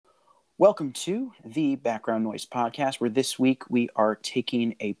Welcome to the Background Noise Podcast, where this week we are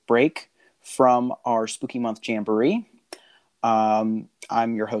taking a break from our Spooky Month Jamboree. I'm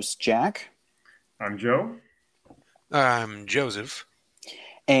your host, Jack. I'm Joe. I'm Joseph.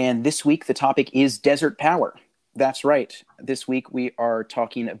 And this week the topic is Desert Power. That's right. This week we are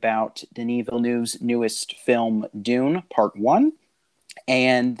talking about Denis Villeneuve's newest film, Dune, Part 1.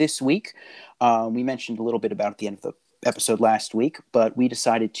 And this week, we mentioned a little bit about it at the end of the episode last week, but we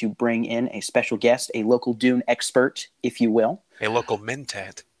decided to bring in a special guest, a local Dune expert, if you will. A local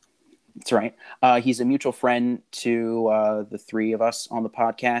mentat. That's right. He's a mutual friend to the three of us on the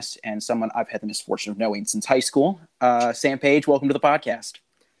podcast and someone I've had the misfortune of knowing since high school. Sam Page, welcome to the podcast.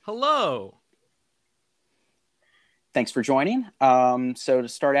 Hello. Thanks for joining. So to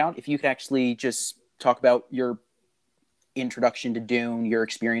start out, if you could actually just talk about your introduction to Dune, your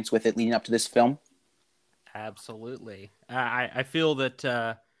experience with it leading up to this film. Absolutely. I feel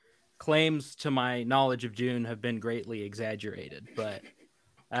that claims to my knowledge of Dune have been greatly exaggerated, but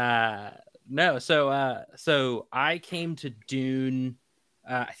no. So I came to Dune,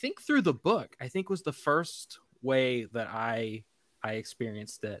 I think through the book. I think was the first way that I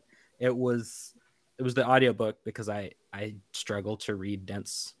experienced it. It was the audiobook because I struggle to read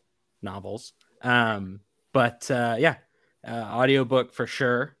dense novels. Audiobook for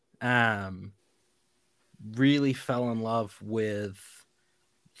sure. Really fell in love with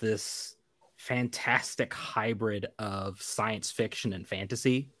this fantastic hybrid of science fiction and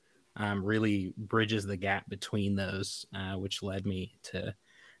fantasy. Really bridges the gap between those, which led me to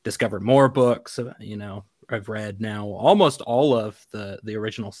discover more books. I've read now almost all of the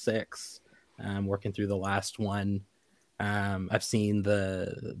original 6. Working through the last one. I've seen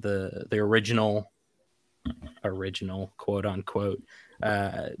the original quote unquote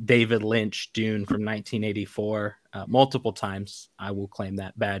David Lynch Dune from 1984 multiple times. I will claim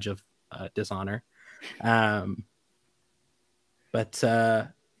that badge of dishonor. But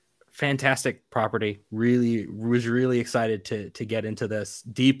fantastic property. Was really excited to get into this.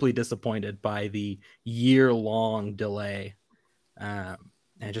 Deeply disappointed by the year-long delay.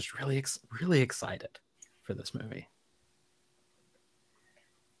 And just really excited for this movie.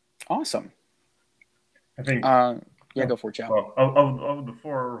 Awesome. I think. Go for it, Joe. Well, of the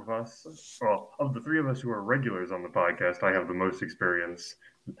four of us, of the three of us who are regulars on the podcast, I have the most experience.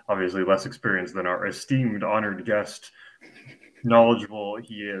 Obviously, less experience than our esteemed, honored guest. Knowledgeable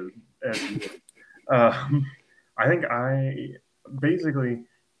he is. I think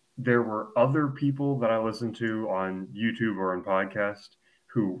there were other people that I listened to on YouTube or on podcast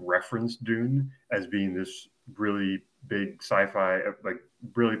who referenced Dune as being this really big sci-fi, like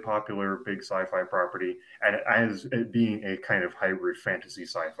really popular big sci-fi property, and as it being a kind of hybrid fantasy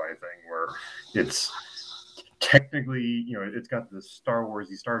sci-fi thing where it's technically, it's got the Star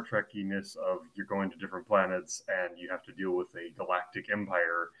Warsy, Star Trekkiness of you're going to different planets and you have to deal with a galactic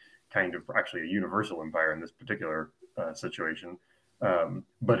empire, kind of actually a universal empire in this particular situation.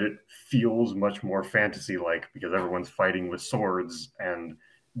 But it feels much more fantasy-like because everyone's fighting with swords and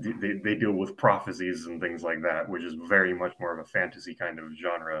they deal with prophecies and things like that, which is very much more of a fantasy kind of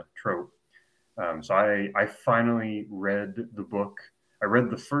genre trope. So I finally read the book. I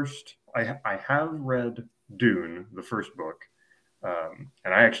read the first. I have read Dune, the first book,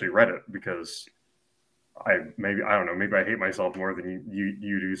 and I actually read it because I don't know, maybe I hate myself more than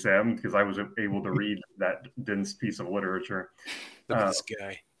you do, Sam, because I was able to read that dense piece of literature. Look at this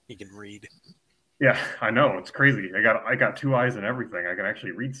guy. He can read. Yeah, I know. It's crazy. I got 2 eyes and everything. I can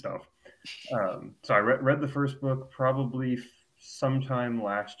actually read stuff. So I read the first book probably sometime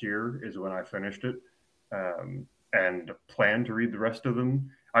last year is when I finished it, and planned to read the rest of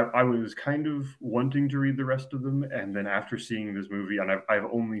them. I was kind of wanting to read the rest of them, and then after seeing this movie, and I've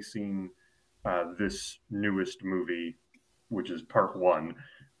only seen this newest movie, which is Part 1.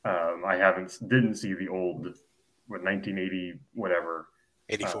 I didn't see the old 1980 whatever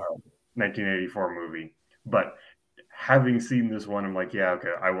 84. 1984 movie, but having seen this one, I'm like, yeah,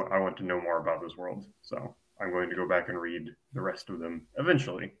 okay, I want to know more about this world, so I'm going to go back and read the rest of them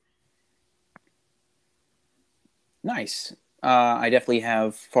eventually. Nice. I definitely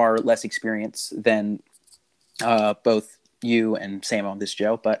have far less experience than both you and Sam on this,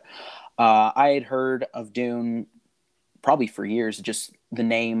 Joe, but I had heard of Dune probably for years. Just the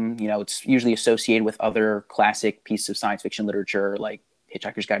name, it's usually associated with other classic pieces of science fiction literature like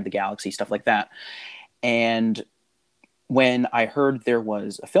Hitchhiker's Guide to the Galaxy, stuff like that. And when I heard there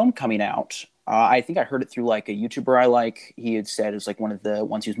was a film coming out, I think I heard it through like a YouTuber I like. He had said it was like one of the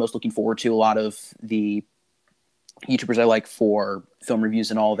ones he was most looking forward to. A lot of the YouTubers I like for film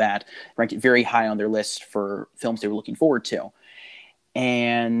reviews and all that ranked it very high on their list for films they were looking forward to.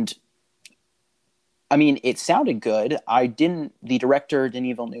 And I mean, it sounded good. The director,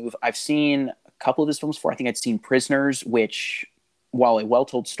 Denis Villeneuve, I've seen a couple of his films before. I think I'd seen Prisoners, which, while a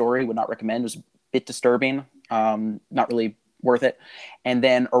well-told story, would not recommend, was a bit disturbing. Not really worth it. And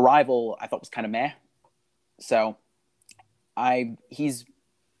then Arrival, I thought was kind of meh. So he's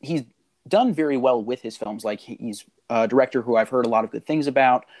done very well with his films. Like, he's a director who I've heard a lot of good things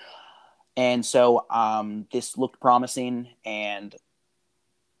about. And so this looked promising. And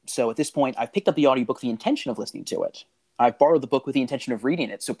so at this point, I've picked up the audiobook with the intention of listening to it. I've borrowed the book with the intention of reading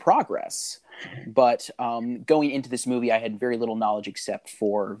it. So progress. But going into this movie, I had very little knowledge except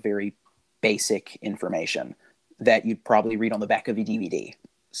for very basic information that you'd probably read on the back of a DVD.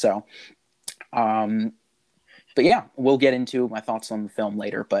 So, but yeah, we'll get into my thoughts on the film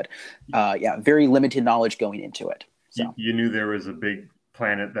later. But yeah, very limited knowledge going into it. So you knew there was a big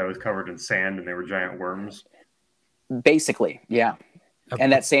planet that was covered in sand and there were giant worms? Basically, yeah.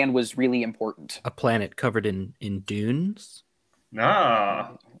 And that sand was really important. A planet covered in dunes?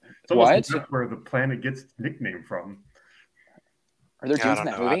 Nah. It's almost like that's where the planet gets its nickname from. Are there dunes in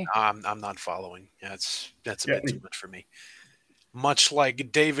that movie? I'm not following. That's a bit too much for me. Much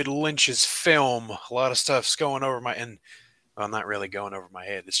like David Lynch's film, a lot of stuff's going over not really going over my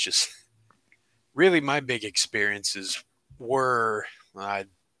head. It's just really my big experiences were, I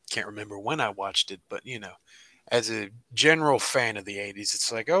can't remember when I watched it, but as a general fan of the 80s,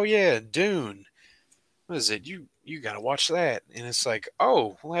 it's like, oh yeah, Dune. What is it? You got to watch that. And it's like,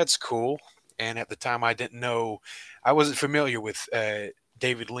 oh, well, that's cool. And at the time I didn't know, I wasn't familiar with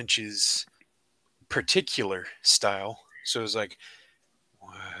David Lynch's particular style. So it was like,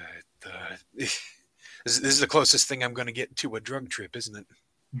 what the... This is the closest thing I'm going to get to a drug trip, isn't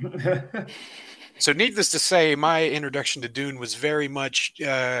it? So needless to say, my introduction to Dune was very much,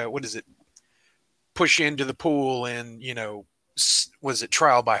 push into the pool and, was it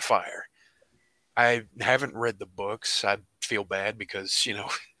trial by fire? I haven't read the books. I feel bad because,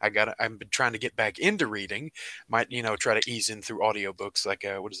 I've been trying to get back into reading. Might, try to ease in through audiobooks like,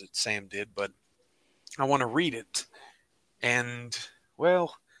 Sam did, but I want to read it. And,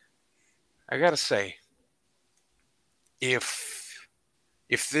 well, I got to say, if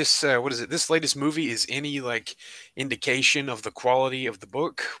this, this latest movie is any, indication of the quality of the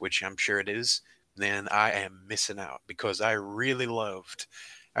book, which I'm sure it is, then I am missing out because I really loved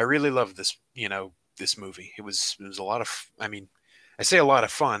this, this movie. It was a lot of, I say a lot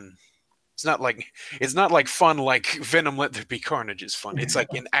of fun. It's not like fun like Venom Let There Be Carnage is fun. It's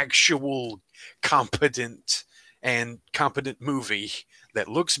like an actual competent movie that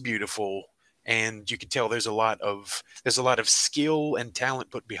looks beautiful, and you can tell there's a lot of skill and talent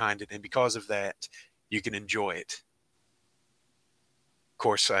put behind it, and because of that, you can enjoy it. Of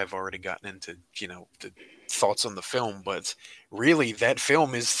course, I've already gotten into, the thoughts on the film, but really that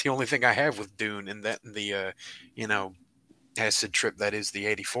film is the only thing I have with Dune, and that the acid trip that is the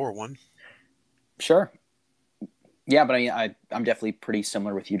 84 one. Sure. Yeah, but I'm definitely pretty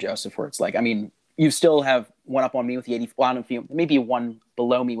similar with you, Joseph, where it's like, you still have one up on me with the 84. Well, I don't know if maybe one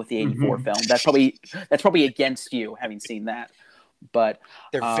below me with the 84 film. That's probably against you having seen that. But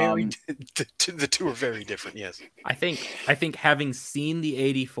they're very the two are very different. Yes, I think having seen the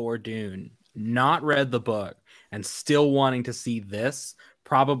 84 Dune, not read the book, and still wanting to see this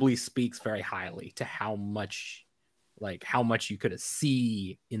probably speaks very highly to how much you could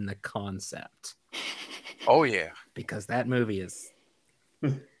see in the concept. Oh yeah, because that movie is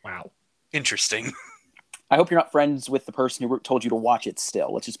wow, interesting. I hope you're not friends with the person who told you to watch it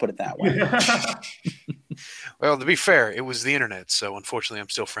still. Let's just put it that way. Well, to be fair, it was the internet, so unfortunately I'm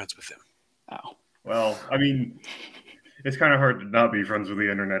still friends with him. Oh. Well, it's kind of hard to not be friends with the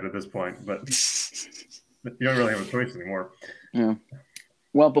internet at this point, but you don't really have a choice anymore. Yeah.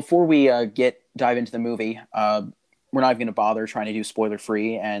 Well, before we dive into the movie, we're not even going to bother trying to do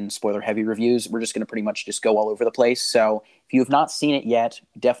spoiler-free and spoiler-heavy reviews. We're just going to pretty much just go all over the place. So if you have not seen it yet,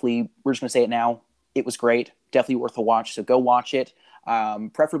 definitely, we're just going to say it now. It was great. Definitely worth a watch. So go watch it,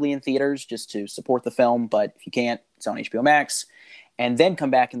 preferably in theaters just to support the film. But if you can't, it's on HBO Max. And then come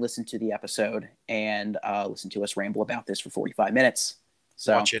back and listen to the episode and listen to us ramble about this for 45 minutes.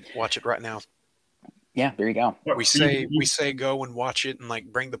 So watch it right now. Yeah, there you go. We say go and watch it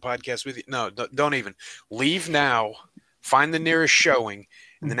and bring the podcast with you. No, don't even leave now. Find the nearest showing,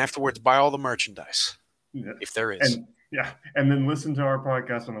 and then afterwards buy all the merchandise if there is. And then listen to our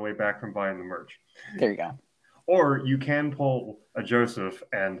podcast on the way back from buying the merch. There you go. Or you can pull a Joseph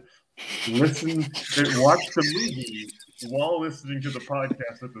and watch the movie while listening to the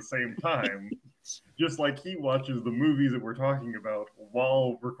podcast at the same time, just like he watches the movies that we're talking about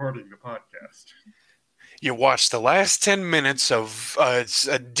while recording the podcast. You watch the last 10 minutes of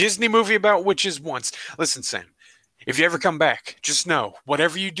a Disney movie about witches once. Listen, Sam, if you ever come back, just know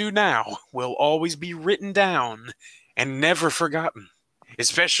whatever you do now will always be written down and never forgotten.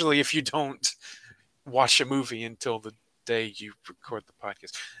 Especially if you don't watch a movie until the day you record the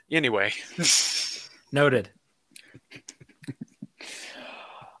podcast. Anyway. Noted.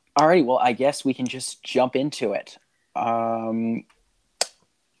 Alrighty, well, I guess we can just jump into it.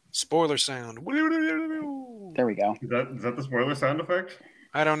 Spoiler sound. There we go. Is that the spoiler sound effect?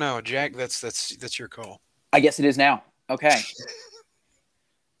 I don't know, Jack. That's your call. I guess it is now. Okay.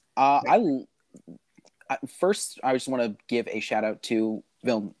 First, I just want to give a shout out to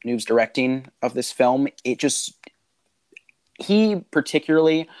Villeneuve's directing of this film. He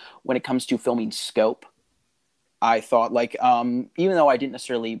particularly, when it comes to filming scope, I thought, like, even though I didn't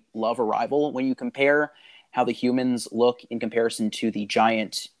necessarily love Arrival, when you compare how the humans look in comparison to the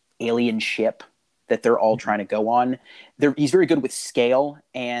giant alien ship that they're all trying to go on, he's very good with scale.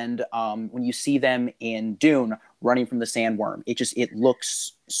 And when you see them in Dune running from the sandworm, it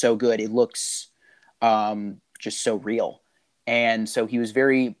looks so good. It looks just so real. And so he was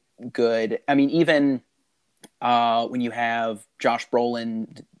very good. I mean, even when you have Josh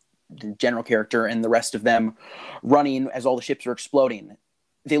Brolin, the general character, and the rest of them running as all the ships are exploding,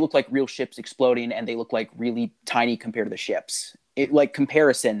 they look like real ships exploding, and they look like really tiny compared to the ships. Like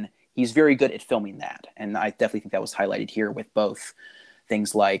comparison, he's very good at filming that. And I definitely think that was highlighted here with both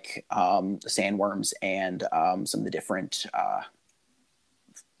things like the sandworms and some of the different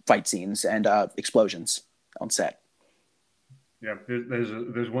fight scenes and explosions on set. Yeah,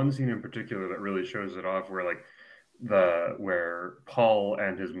 there's one scene in particular that really shows it off, where like where Paul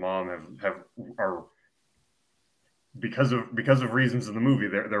and his mom are, because of reasons in the movie,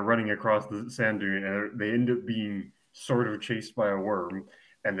 they're running across the sand dune, and they end up being sort of chased by a worm,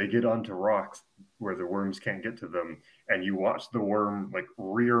 and they get onto rocks where the worms can't get to them, and you watch the worm like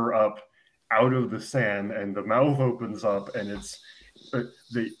rear up out of the sand, and the mouth opens up, and it's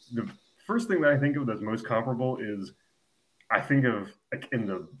the first thing that I think of that's most comparable is, I think of like in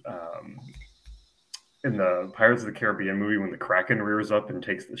the Pirates of the Caribbean movie when the Kraken rears up and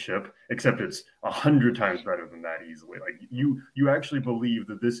takes the ship, except it's 100 times better than that easily. Like you actually believe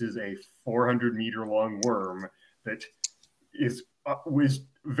that this is a 400-meter long worm that was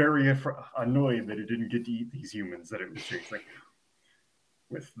very annoyed that it didn't get to eat these humans that it was chasing,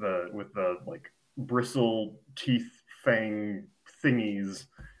 with the like bristle teeth fang thingies.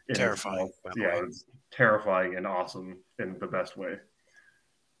 Terrifying. Yeah, it's terrifying and awesome in the best way.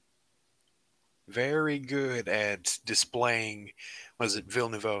 Very good at displaying,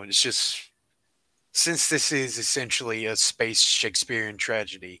 Villeneuve? It's just, since this is essentially a space Shakespearean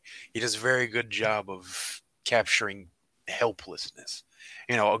tragedy, he does a very good job of capturing helplessness.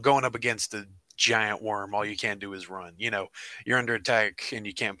 Going up against a giant worm, all you can do is run. You're under attack and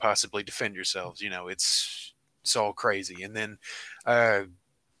you can't possibly defend yourselves. It's all crazy. And then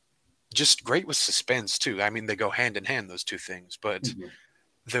just great with suspense too. I mean, they go hand in hand, those two things. But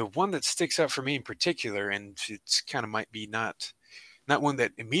the one that sticks out for me in particular, and it's kind of might be not one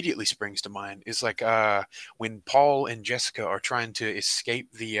that immediately springs to mind, is like when Paul and Jessica are trying to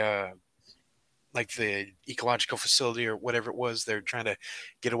escape the ecological facility or whatever it was. They're trying to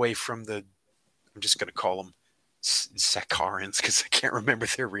get away from I'm just going to call them Sakharans because I can't remember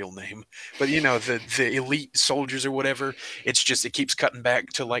their real name. But, the elite soldiers or whatever, it keeps cutting back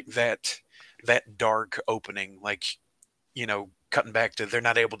to like that dark opening, like, cutting back to they're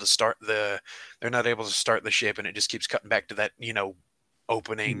not able to start the ship, and it just keeps cutting back to that,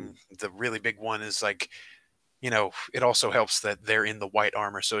 opening. The really big one is like, it also helps that they're in the white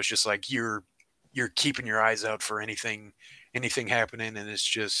armor. So it's just like you're keeping your eyes out for anything happening, and there's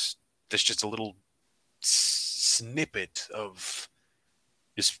just a little snippet of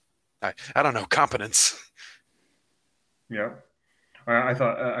just I don't know, competence. Yeah, I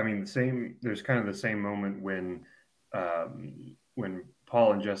thought there's kind of the same moment when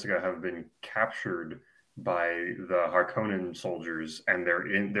Paul and Jessica have been captured by the Harkonnen soldiers, and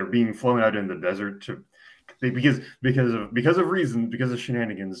they're being flown out in the desert because of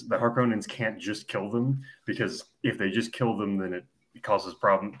shenanigans. The Harkonnens can't just kill them, because if they just kill them, then it causes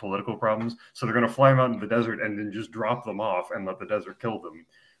political problems. So they're going to fly them out in the desert and then just drop them off and let the desert kill them.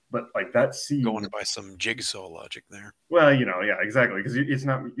 But like that scene, going by some jigsaw logic there. Well, yeah, exactly, because it's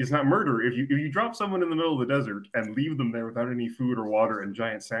not murder if you drop someone in the middle of the desert and leave them there without any food or water and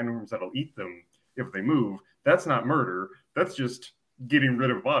giant sandworms that'll eat them if they move. That's not murder. That's just getting rid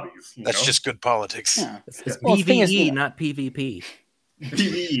of bodies. That's just good politics. Yeah. It's PvE, not PvP.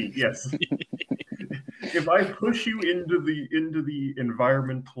 PvE, yes. If I push you into the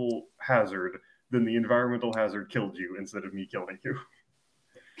environmental hazard, then the environmental hazard killed you instead of me killing you.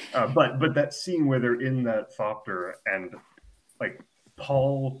 But that scene where they're in that thopter and like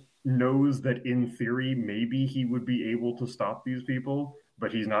Paul knows that in theory maybe he would be able to stop these people,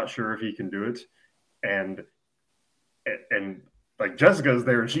 but he's not sure if he can do it. And like Jessica's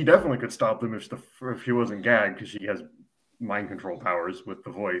there, and she definitely could stop them if she wasn't gagged, because she has mind control powers with the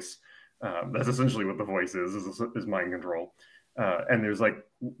voice. That's essentially what the voice is mind control. And there's like,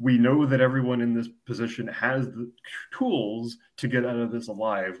 we know that everyone in this position has the tools to get out of this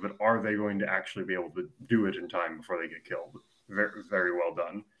alive, but are they going to actually be able to do it in time before they get killed? Very, very well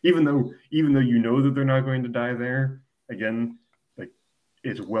done. Even though you know that they're not going to die there, again, like,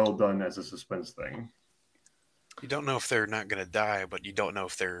 it's well done as a suspense thing. You don't know if they're not going to die, but you don't know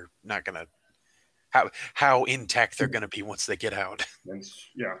if they're not going to how intact they're going to be once they get out.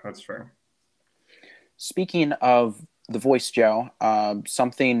 That's fair. Speaking of the voice, Joe,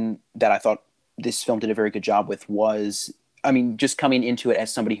 something that I thought this film did a very good job with was, I mean, just coming into it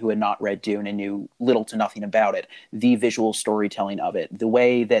as somebody who had not read Dune and knew little to nothing about it, the visual storytelling of it, the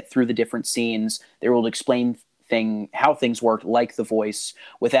way that through the different scenes they were able to explain how things worked, like the voice,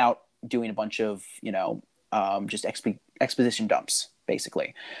 without doing a bunch of, just exposition dumps,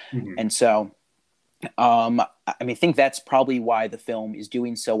 basically. Mm-hmm. And so, I think that's probably why the film is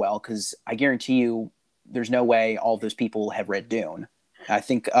doing so well, because I guarantee you there's no way all of those people have read Dune. I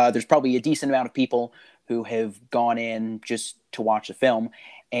think there's probably a decent amount of people who have gone in just to watch the film,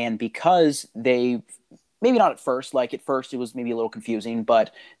 and because they, maybe not at first it was maybe a little confusing,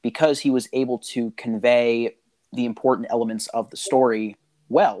 but because he was able to convey the important elements of the story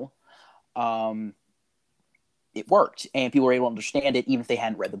well, it worked, and people were able to understand it even if they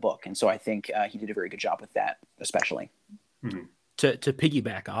hadn't read the book. And so I think he did a very good job with that, especially. Mm-hmm. To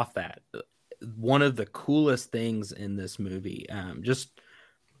piggyback off that, one of the coolest things in this movie, just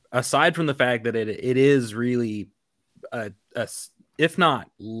aside from the fact that it is really a if not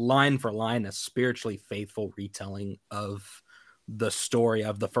line for line, a spiritually faithful retelling of the story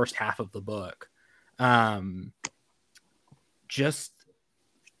of the first half of the book, just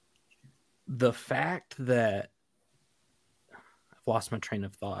the fact that I've lost my train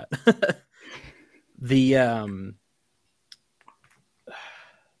of thought. I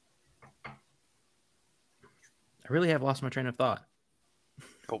really have lost my train of thought.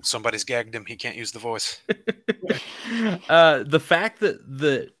 Oh, somebody's gagged him. He can't use the voice. The fact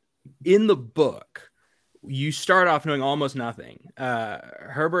that in the book, you start off knowing almost nothing.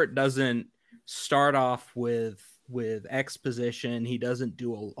 Herbert doesn't start off with exposition. He doesn't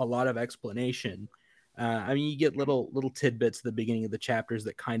do a lot of explanation. You get little tidbits at the beginning of the chapters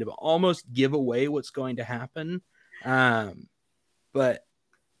that kind of almost give away what's going to happen. But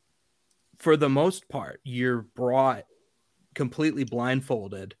for the most part, you're brought completely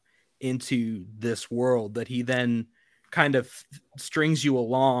blindfolded into this world that he then kind of strings you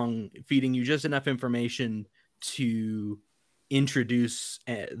along, feeding you just enough information to introduce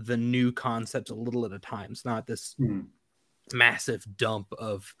the new concepts a little at a time. It's not this massive dump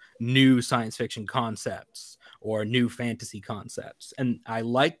of new science fiction concepts or new fantasy concepts. And I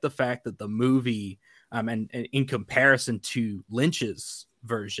like the fact that the movie, and in comparison to Lynch's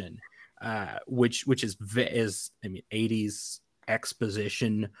version, which is 80s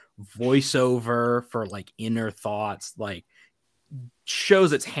exposition voiceover for like inner thoughts, like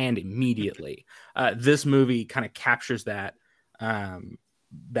shows its hand immediately. This movie kind of captures that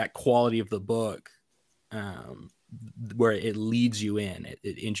quality of the book, where it leads you in.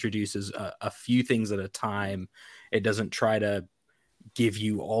 It introduces a few things at a time. It doesn't try to give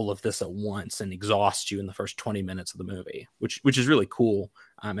you all of this at once and exhaust you in the first 20 minutes of the movie, which is really cool.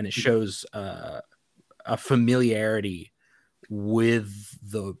 And it shows a familiarity with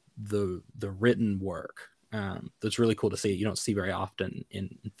the written work that's really cool to see. You don't see very often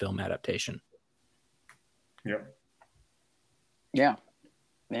in film adaptation. Yeah,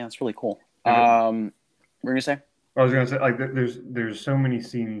 that's really cool. What were you gonna say? I was gonna say, like, there's so many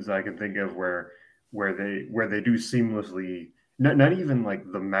scenes I can think of where they do seamlessly, not even like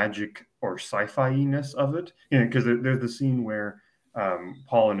the magic or sci-fi-ness of it, because there's the scene where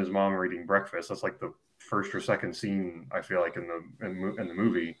Paul and his mom are eating breakfast. That's like the first or second scene, I feel like, in the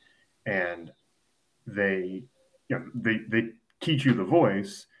movie, and they teach you the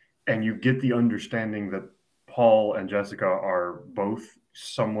voice, and you get the understanding that Paul and Jessica are both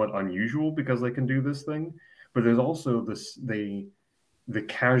somewhat unusual because they can do this thing. But there's also the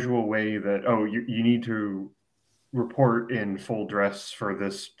casual way that, oh, you need to report in full dress for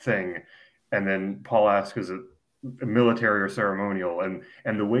this thing, and then Paul asks, is it military or ceremonial?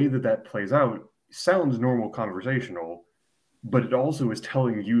 And the way that plays out sounds normal conversational, but it also is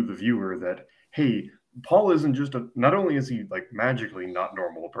telling you, the viewer, that hey, Paul isn't just not only is he like magically not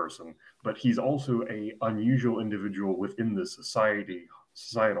normal person, but he's also a unusual individual within the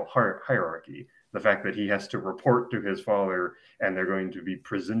societal hierarchy. The fact that he has to report to his father and they're going to be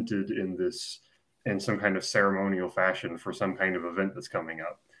presented in some kind of ceremonial fashion for some kind of event that's coming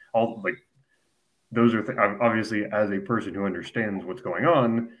up. All like those are obviously, as a person who understands what's going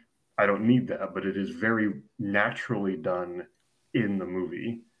on, I don't need that, but it is very naturally done in the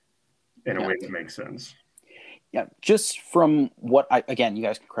movie in a way that makes sense. Yeah, just from what again, you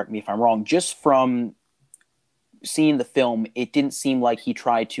guys can correct me if I'm wrong, just from seeing the film, it didn't seem like he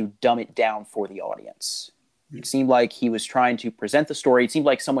tried to dumb it down for the audience. It seemed like he was trying to present the story. It seemed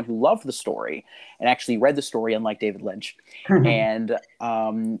like someone who loved the story and actually read the story, unlike David Lynch, and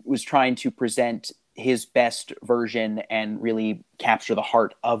was trying to present his best version and really capture the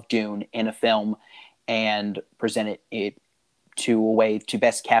heart of Dune in a film and present it to a way to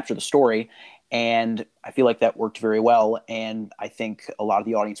best capture the story. And I feel like that worked very well. And I think a lot of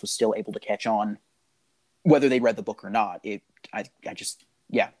the audience was still able to catch on whether they read the book or not. I just,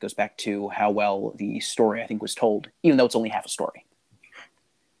 yeah, goes back to how well the story, I think, was told, even though it's only half a story.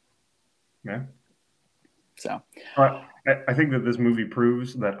 Yeah. So I think that this movie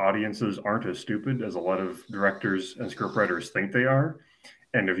proves that audiences aren't as stupid as a lot of directors and scriptwriters think they are.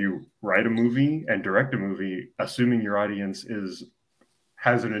 And if you write a movie and direct a movie, assuming your audience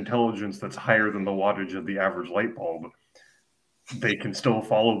has an intelligence that's higher than the wattage of the average light bulb, they can still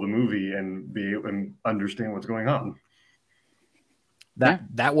follow the movie and understand what's going on.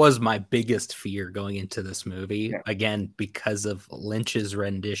 That was my biggest fear going into this movie, again, because of Lynch's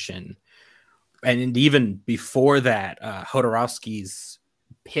rendition. And even before that, Jodorowsky's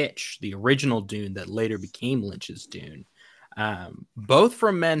pitch, the original Dune that later became Lynch's Dune, both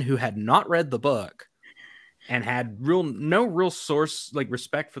from men who had not read the book and had no real source, like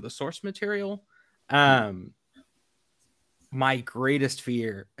respect for the source material. My greatest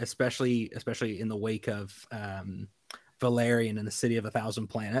fear, especially in the wake of Valerian and the City of a Thousand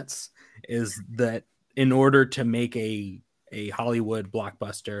Planets, is that in order to make a Hollywood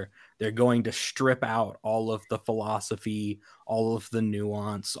blockbuster, they're going to strip out all of the philosophy, all of the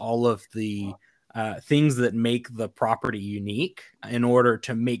nuance, all of the things that make the property unique, in order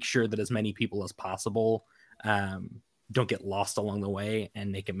to make sure that as many people as possible don't get lost along the way,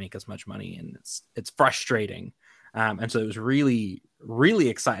 and they can make as much money. And it's frustrating. And so it was really, really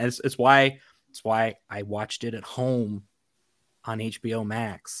exciting. It's why I watched it at home on HBO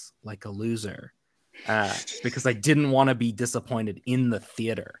Max like a loser, because I didn't want to be disappointed in the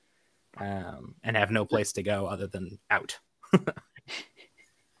theater and have no place to go other than out.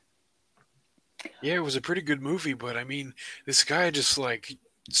 Yeah, it was a pretty good movie, but I mean, this guy just like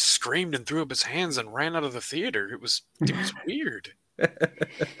screamed and threw up his hands and ran out of the theater. It was weird.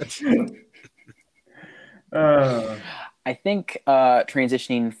 I think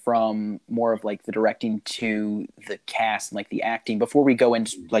transitioning from more of like the directing to the cast and like the acting, before we go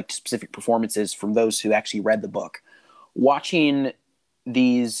into like specific performances from those who actually read the book, watching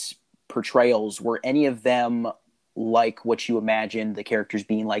these portrayals, were any of them like what you imagined the characters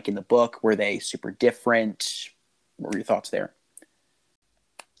being like in the book? Were they super different? What were your thoughts there?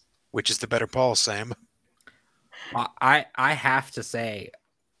 Which is the better Paul, Sam? I have to say,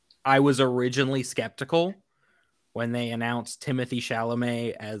 I was originally skeptical when they announced Timothée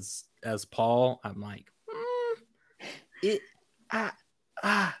Chalamet as Paul. I'm like,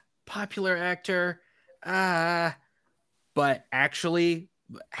 popular actor, but actually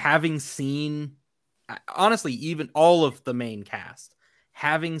having seen, honestly, even all of the main cast,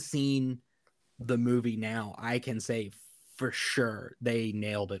 having seen the movie now, I can say for sure they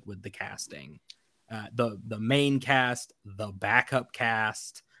nailed it with the casting. The main cast, the backup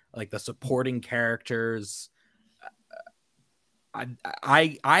cast, like the supporting characters.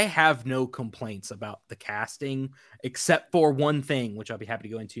 I have no complaints about the casting, except for one thing, which I'll be happy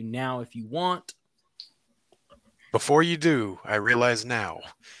to go into now if you want. Before you do, I realize now.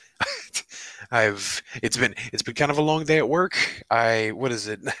 It's been kind of a long day at work. I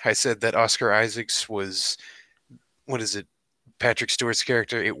said that Oscar Isaacs was, Patrick Stewart's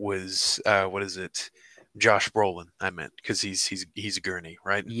character. It was Josh Brolin. I meant, because he's a Gurney,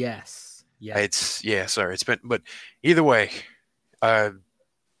 right? Yes. Sorry. But either way,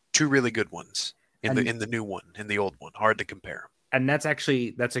 two really good ones in the new one and the old one. Hard to compare. And that's a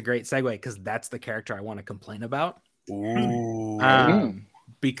great segue, because that's the character I want to complain about. Ooh.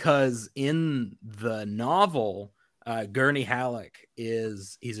 Because in the novel, Gurney Halleck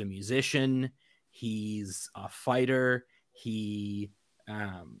he's a musician, he's a fighter,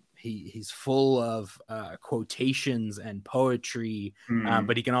 he's full of quotations and poetry,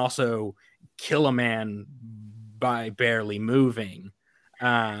 but he can also kill a man by barely moving.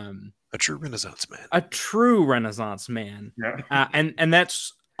 A true Renaissance man. A true Renaissance man. Yeah. And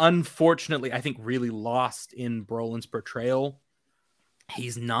that's unfortunately, I think, really lost in Brolin's portrayal.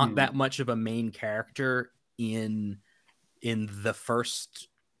 He's not that much of a main character in the first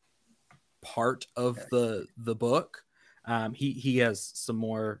part of the book. He has some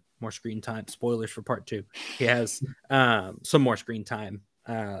more screen time. Spoilers for part 2. He has some more screen time.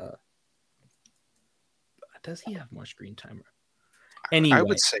 Does he have more screen time? Anyway, I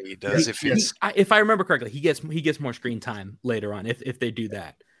would say he does. If I remember correctly, he gets more screen time later on if they do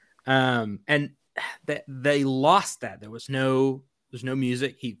that. And they lost that. There's no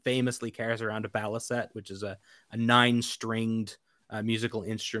music. He famously carries around a balisette, which is a 9-stringed musical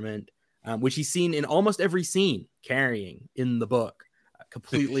instrument, which he's seen in almost every scene carrying in the book,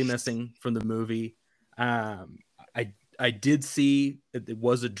 completely missing from the movie. I did see it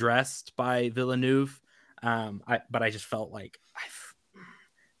was addressed by Villeneuve, but I just felt like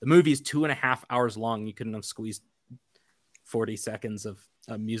the movie is 2.5 hours long. You couldn't have squeezed 40 seconds of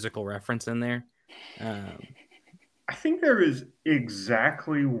a musical reference in there. I think there is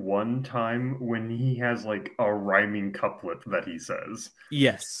exactly one time when he has like a rhyming couplet that he says.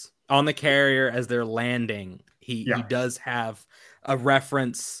 Yes. On the carrier as they're landing, he does have a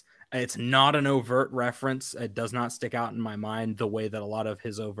reference. It's not an overt reference. It does not stick out in my mind the way that a lot of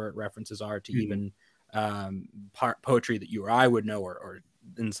his overt references are to even poetry that you or I would know, or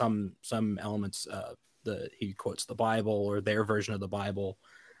in some elements he quotes the Bible or their version of the Bible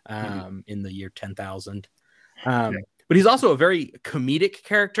in the year 10,000. But he's also a very comedic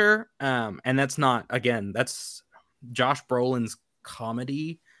character, and that's Josh Brolin's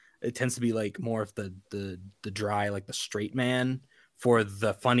comedy. It tends to be like more of the dry, like the straight man, for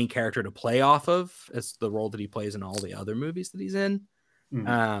the funny character to play off of, as the role that he plays in all the other movies that he's in.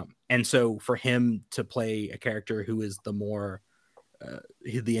 And so for him to play a character who is the more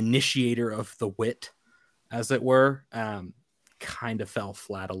the initiator of the wit, as it were, kind of fell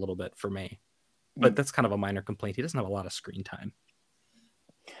flat a little bit for me. But that's kind of a minor complaint. He doesn't have a lot of screen time.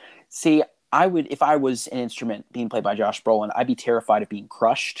 See, I would, if I was an instrument being played by Josh Brolin, I'd be terrified of being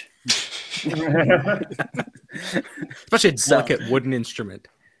crushed. Especially a delicate wooden instrument.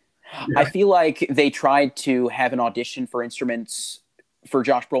 I feel like they tried to have an audition for instruments for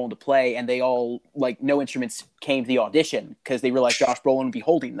Josh Brolin to play, and they all, like, no instruments came to the audition because they realized Josh Brolin would be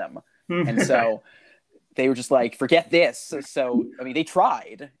holding them. And so they were just like, forget this. So, I mean, they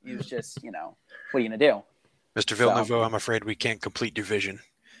tried. It was just, what are you going to do? Mr. Villeneuve, I'm afraid we can't complete your vision.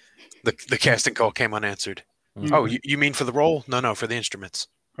 The casting call came unanswered. Oh, you mean for the role? No, for the instruments.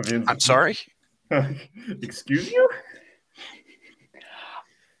 I'm sorry? Excuse you?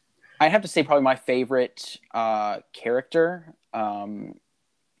 I have to say probably my favorite character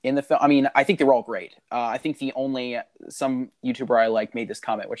in the film. I mean, I think they were all great. I think some YouTuber I like made this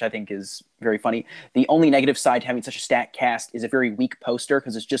comment, which I think is very funny. The only negative side to having such a stacked cast is a very weak poster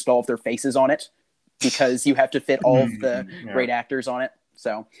because it's just all of their faces on it, because you have to fit all of the great actors on it.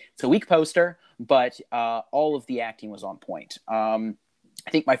 So it's a weak poster, but all of the acting was on point. I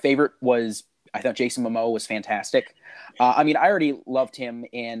think my favorite was, I thought Jason Momoa was fantastic. I mean, I already loved him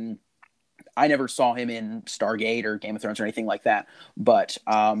I never saw him in Stargate or Game of Thrones or anything like that, but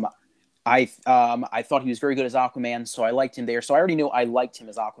I thought he was very good as Aquaman, so I liked him there. So I already knew I liked him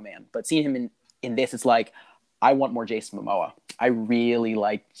as Aquaman, but seeing him in this, it's like, I want more Jason Momoa. I really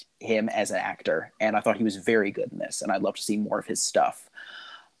liked him as an actor, and I thought he was very good in this, and I'd love to see more of his stuff.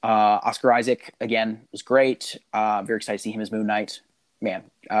 Oscar Isaac, again, was great. Very excited to see him as Moon Knight. Man,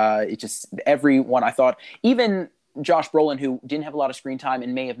 it just, everyone, I thought, even Josh Brolin, who didn't have a lot of screen time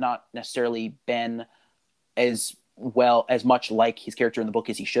and may have not necessarily been as much like his character in the book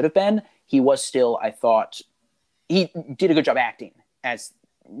as he should have been, he was still, I thought, he did a good job acting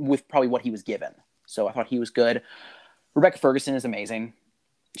with probably what he was given. So I thought he was good. Rebecca Ferguson is amazing.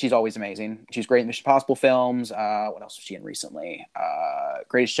 She's always amazing. She's great in Mission Impossible films. What else was she in recently?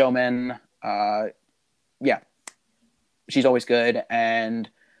 Greatest Showman. Yeah. She's always good. And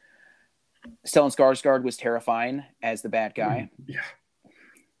Stellan Skarsgård was terrifying as the bad guy. Yeah.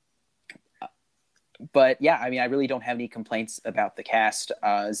 But yeah, I mean, I really don't have any complaints about the cast.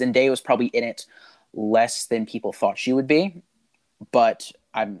 Zendaya was probably in it less than people thought she would be, but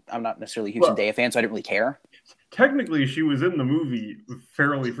I'm not necessarily a huge Zendaya fan, so I didn't really care. Technically, she was in the movie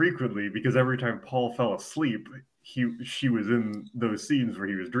fairly frequently because every time Paul fell asleep, she was in those scenes where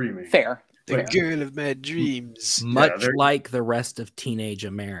he was dreaming. Fair. The girl of my dreams. Much like the rest of teenage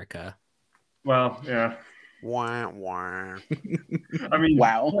America. Well, yeah. Wah, wah. I mean,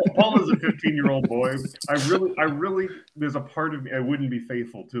 Wow. Paul is a 15-year-old boy. I really, there's a part of me, I wouldn't be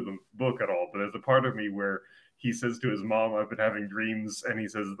faithful to the book at all, but there's a part of me where he says to his mom, I've been having dreams, and he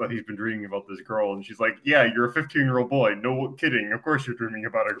says that he's been dreaming about this girl, and she's like, yeah, you're a 15-year-old boy. No kidding. Of course you're dreaming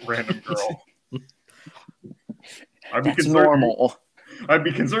about a random girl. That's normal. I'd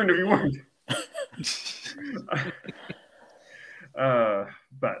be concerned if you weren't.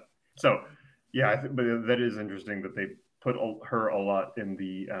 But so, yeah, but that is interesting that they put her a lot in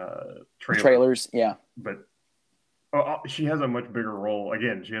the trailers. Yeah, but she has a much bigger role.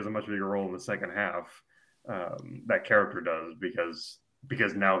 Again, she has a much bigger role in the second half. That character does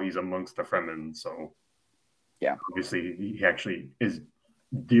because now he's amongst the Fremen. So yeah, obviously he actually is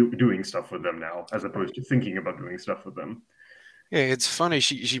doing stuff with them now, as opposed to thinking about doing stuff with them. Yeah, it's funny.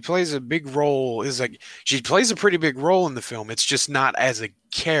 She plays a big role. Is like she plays a pretty big role in the film. It's just not as a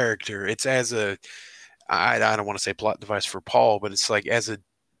character. It's as a I don't want to say plot device for Paul, but it's like as a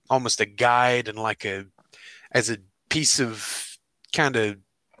almost a guide and like as a piece of kind of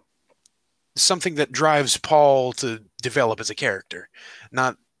something that drives Paul to develop as a character,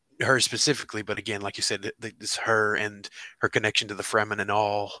 not her specifically, but again, like you said, it's her and her connection to the Fremen and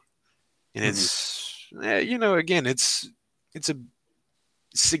all, and it's again, it's a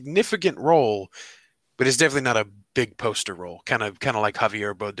significant role, but it's definitely not a big poster role. Kind of like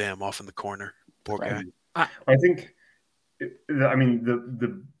Javier Bardem off in the corner. Poor guy. I think. I mean,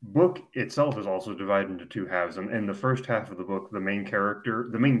 the book itself is also divided into two halves, and in the first half of the book, the main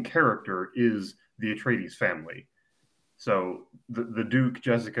character is the Atreides family. So the Duke,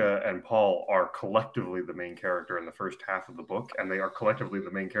 Jessica, and Paul are collectively the main character in the first half of the book, and they are collectively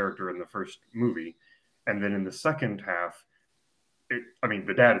the main character in the first movie. And then in the second half,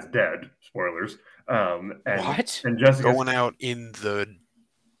 the dad is dead. Spoilers. What? And Jessica's going out in the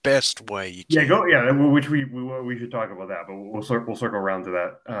best way you can. Which we should talk about that, but we'll circle around to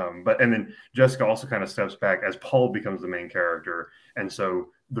that. But then Jessica also kind of steps back as Paul becomes the main character, and so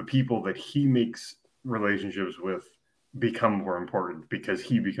the people that he makes relationships with become more important because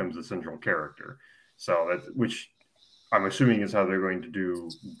he becomes the central character. So which I'm assuming is how they're going to do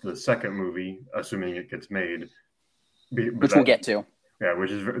the second movie, assuming it gets made. Which we'll get to. Yeah,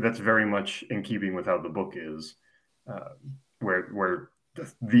 that's very much in keeping with how the book is, where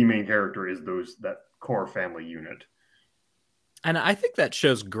the main character is that core family unit. And I think that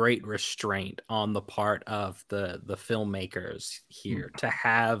shows great restraint on the part of the filmmakers here to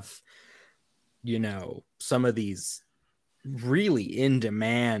have, some of these really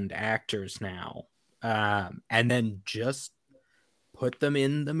in-demand actors now, and then just put them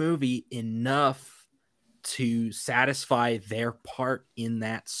in the movie enough to satisfy their part in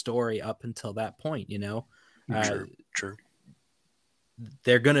that story up until that point, True.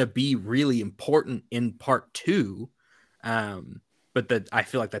 They're going to be really important in part 2. But I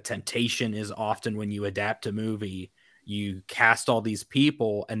feel like the temptation is often when you adapt a movie, you cast all these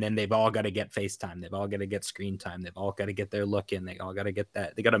people and then they've all got to get FaceTime. They've all got to get screen time. They've all got to get their look in. They all got to get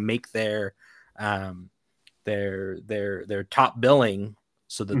that. They got to make their top billing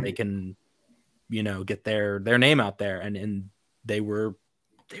so that they can, get their name out there. And they were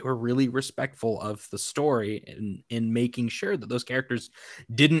really respectful of the story in making sure that those characters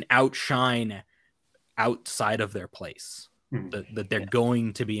didn't outshine outside of their place, that they're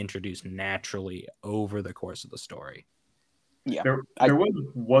going to be introduced naturally over the course of the story. Yeah. There was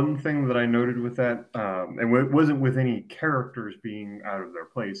one thing that I noted with that, and it wasn't with any characters being out of their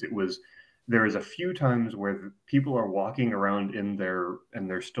place. There is a few times where people are walking around in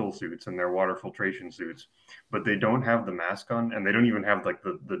their still suits and their water filtration suits, but they don't have the mask on, and they don't even have like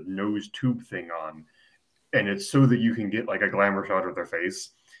the nose tube thing on, and it's so that you can get like a glamour shot of their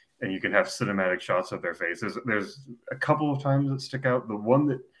face, and you can have cinematic shots of their face. There's a couple of times that stick out. The one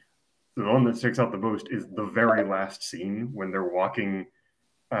that sticks out the most is the very last scene when they're walking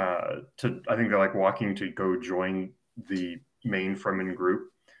I think they're like walking to go join the main Fremen group.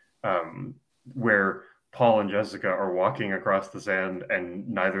 Where Paul and Jessica are walking across the sand and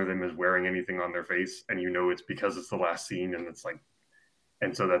neither of them is wearing anything on their face, and it's because it's the last scene,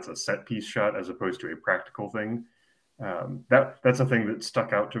 and so that's a set piece shot as opposed to a practical thing. That's a thing that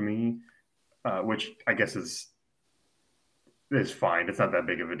stuck out to me, which I guess is fine. It's not that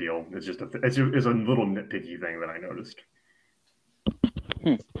big of a deal. It's just it's a little nitpicky thing that I noticed.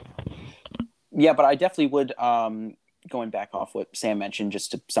 Yeah, but I definitely would. Going back off what Sam mentioned,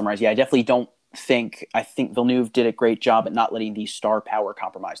 just to summarize, I definitely don't think. I think Villeneuve did a great job at not letting the star power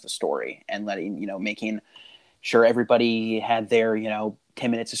compromise the story and making sure everybody had their 10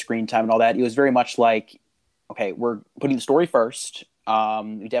 minutes of screen time and all that. It was very much like, okay, we're putting the story first.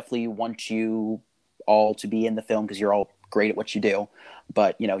 We definitely want you all to be in the film because you're all great at what you do,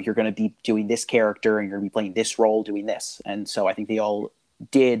 but you're going to be doing this character and you're going to be playing this role doing this. And so I think they all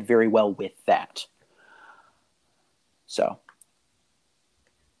did very well with that. So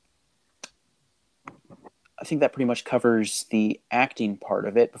I think that pretty much covers the acting part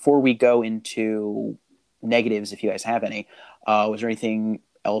of it. Before we go into negatives, if you guys have any, was there anything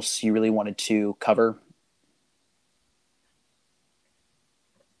else you really wanted to cover?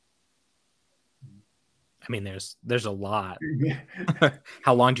 I mean, there's a lot.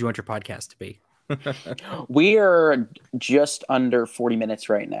 How long do you want your podcast to be? We are just under 40 minutes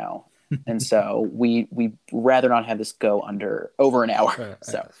right now. And so we rather not have this go over an hour.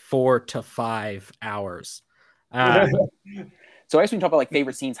 So 4 to 5 hours. So I guess we can talk about like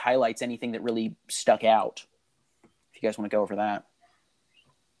favorite scenes, highlights, anything that really stuck out. If you guys want to go over that,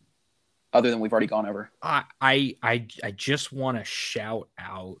 other than we've already gone over. I just want to shout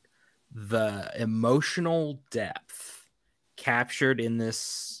out the emotional depth captured in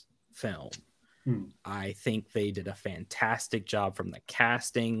this film. I think they did a fantastic job from the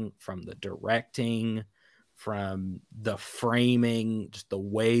casting, from the directing, from the framing, just the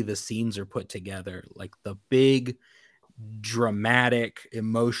way the scenes are put together, like the big dramatic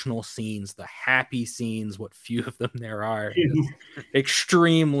emotional scenes, the happy scenes, what few of them there are.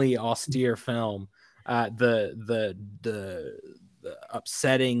 Extremely austere film. The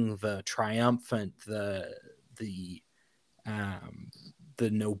upsetting, the triumphant, the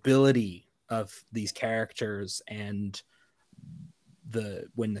nobility of these characters, and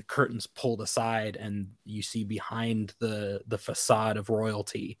when the curtains pulled aside and you see behind the facade of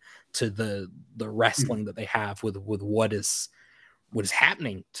royalty to the wrestling that they have with what is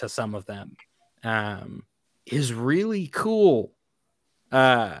happening to some of them, is really cool.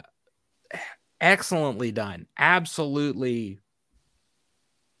 Excellently done. Absolutely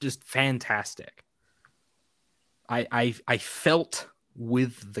just fantastic. I felt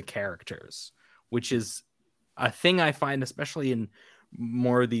with the characters, which is a thing I find, especially in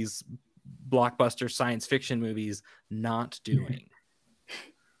more of these blockbuster science fiction movies, not doing.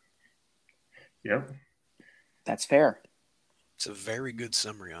 Yep. That's fair. It's a very good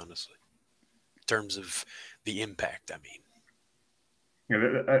summary, honestly, in terms of the impact. I mean,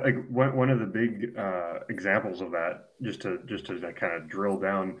 like one of the big examples of that, just to kind of drill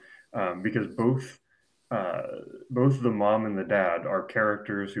down, because both the mom and the dad are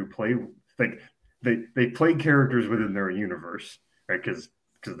characters who play like they play characters within their universe, right? Because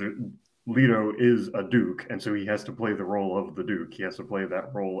Leto is a duke, and so he has to play the role of the duke. He has to play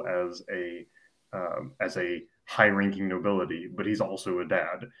that role as a high-ranking nobility, but he's also a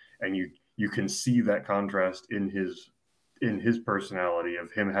dad, and you can see that contrast in his personality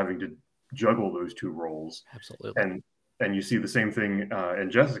of him having to juggle those two roles. Absolutely. And you see the same thing in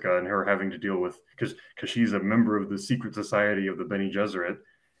Jessica and her having to deal with, because she's a member of the secret society of the Bene Gesserit,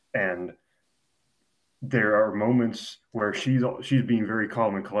 and there are moments where she's being very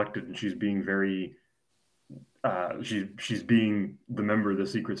calm and collected, and she's being very she's being the member of the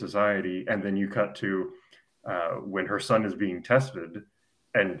secret society, and then you cut to when her son is being tested,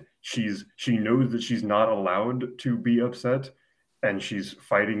 and she knows that she's not allowed to be upset, and she's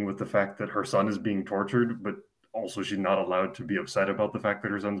fighting with the fact that her son is being tortured, but also she's not allowed to be upset about the fact that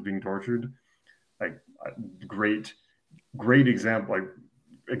her son's being tortured. Like great example, like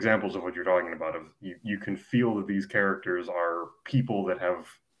examples of what you're talking about. Of you can feel that these characters are people that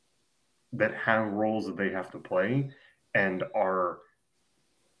have roles that they have to play, and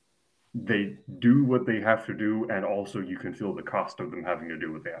they do what they have to do, and also you can feel the cost of them having to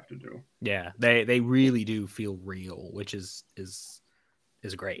do what they have to do. Yeah, they really do feel real, which is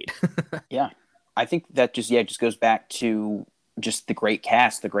great. Yeah, I think that just goes back to just the great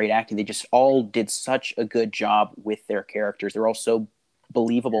cast, the great acting. They just all did such a good job with their characters. They're all so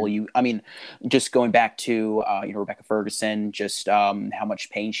believable. I mean, just going back to Rebecca Ferguson, just how much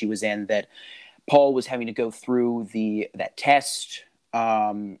pain she was in, that Paul was having to go through that test,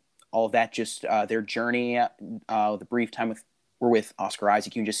 all of that, just their journey, the brief time we're with Oscar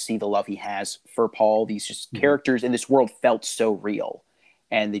Isaac. You can just see the love he has for Paul. These just characters in this world felt so real,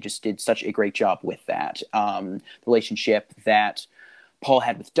 and they just did such a great job with that. Relationship that Paul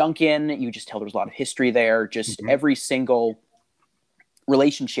had with Duncan, you just tell there was a lot of history there. Just every single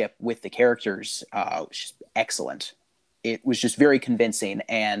relationship with the characters was just excellent. It was just very convincing,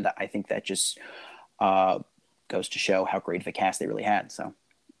 and I think that just goes to show how great of a cast they really had. So,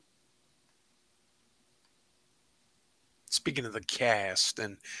 speaking of the cast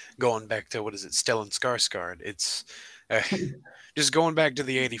and going back to Stellan Skarsgård, it's just going back to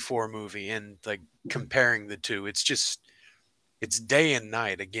the '84 movie and like comparing the two. It's day and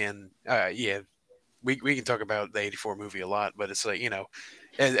night again. Yeah, we can talk about the '84 movie a lot, but it's like,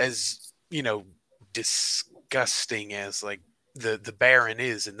 as disgusting as like the Baron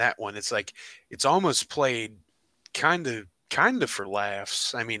is in that one, it's like it's almost played kind of for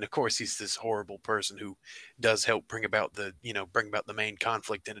laughs. I mean, of course, he's this horrible person who does help bring about the main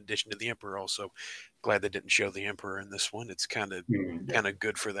conflict in addition to the Emperor. Also, glad they didn't show the Emperor in this one. It's kind of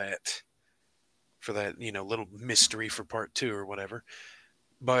good for that little mystery for part 2 or whatever.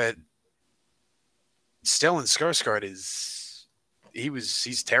 But Stellan Skarsgård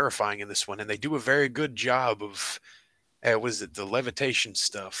he's terrifying in this one, and they do a very good job of the levitation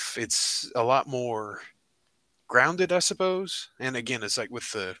stuff. It's a lot more grounded, I suppose. And again, it's like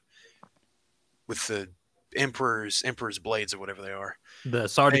with the Emperor's blades or whatever they are. The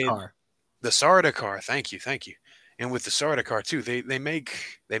Sardaukar. The Sardaukar, thank you. And with the Sardaukar too, they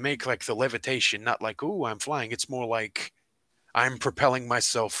make like the levitation not like, "Ooh, I'm flying." It's more like I'm propelling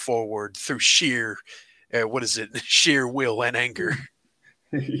myself forward through sheer sheer will and anger.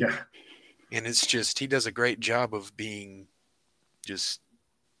 Yeah. And it's just, he does a great job of being just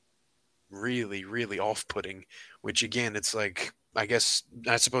really, really off-putting, which again, it's like, I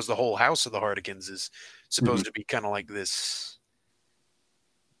suppose the whole House of the Hardigans is supposed to be kind of like this.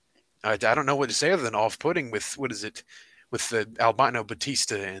 I don't know what to say other than off-putting with, with the albino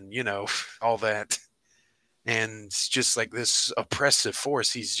Batista and, all that. And it's just like this oppressive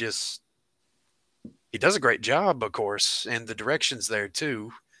force. He does a great job, of course, and the direction's there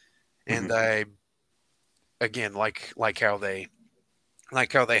too. And I, again, like how they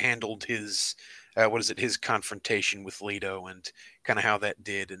handled his, his confrontation with Leto, and kind of how that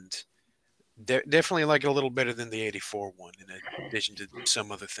did, and definitely like it a little better than the '84 one, in addition to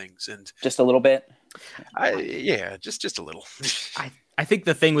some other things, and Just a little bit. Just a little. I think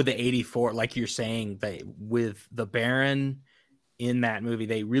the thing with the '84, like you're saying, that with the Baron in that movie,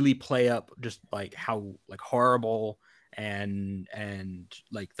 they really play up just like how like horrible and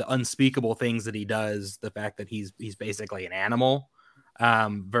like the unspeakable things that he does, the fact that he's basically an animal,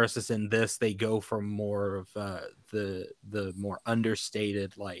 versus in this they go for more of the more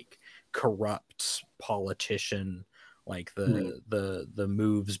understated, like corrupt politician, like the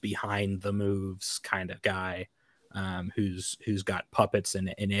moves behind the moves kind of guy, who's got puppets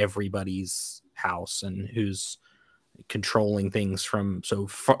in everybody's house, and who's controlling things from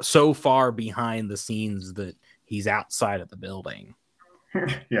so far behind the scenes that he's outside of the building.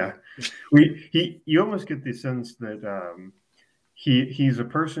 Yeah, you almost get the sense that he's a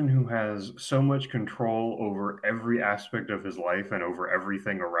person who has so much control over every aspect of his life and over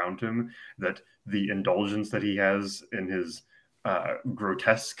everything around him, that the indulgence that he has in his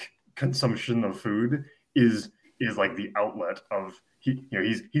grotesque consumption of food is like the outlet of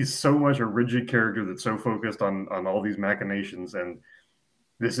he's so much a rigid character that's so focused on all these machinations, and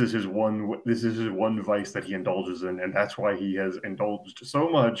this is his one vice that he indulges in, and that's why he has indulged so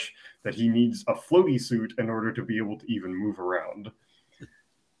much that he needs a floaty suit in order to be able to even move around.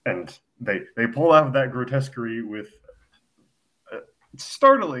 And they pull out that grotesquerie with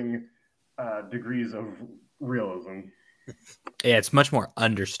startling degrees of realism. Yeah, it's much more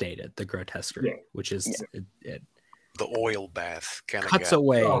understated, the grotesquerie, which is it the oil bath kind cuts of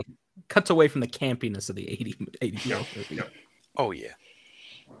away from the campiness of the 84 movie. Yeah. Oh yeah.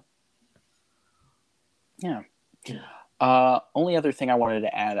 Yeah. Only other thing I wanted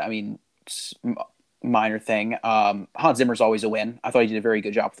to add, I mean, minor thing. Hans Zimmer's always a win. I thought he did a very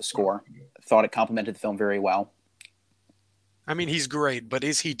good job with the score. Thought it complemented the film very well. I mean, he's great, but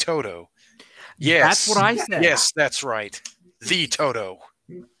is he Toto? Yes. That's what I said. Yes, that's right. The Toto.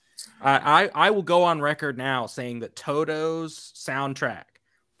 I will go on record now saying that Toto's soundtrack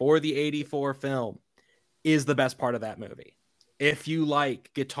for the '84 film is the best part of that movie. If you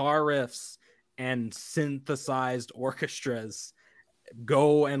like guitar riffs and synthesized orchestras,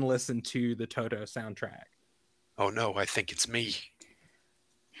 go and listen to the Toto soundtrack. Oh no, I think it's me.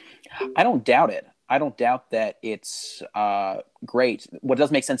 I don't doubt it. I don't doubt that it's great. What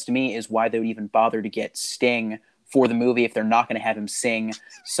does make sense to me is why they would even bother to get Sting for the movie if they're not going to have him sing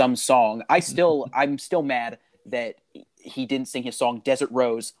some song. I'm still mad that he didn't sing his song Desert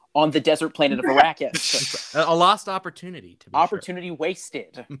Rose on the desert planet of Arrakis. A lost opportunity. Opportunity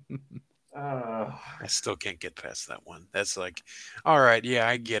wasted. I still can't get past that one. That's like, all right, yeah,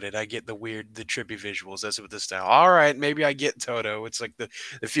 I get it. I get the trippy visuals. That's with the style. All right, maybe I get Toto. It's like the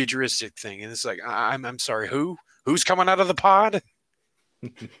futuristic thing, and it's like, I'm sorry, who's coming out of the pod?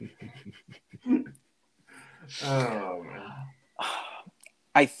 Oh man.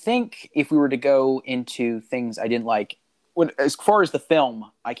 I think if we were to go into things I didn't like, as far as the film,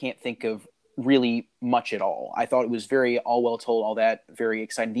 I can't think of really much at all. I thought it was very all well told, all that, very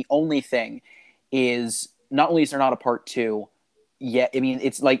exciting. The only thing is not only is there not a part 2 yet, I mean,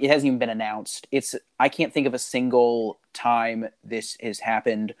 it's like it hasn't even been announced. I can't think of a single time this has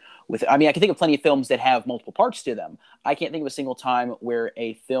happened with. I mean, I can think of plenty of films that have multiple parts to them. I can't think of a single time where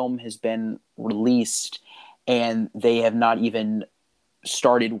a film has been released and they have not even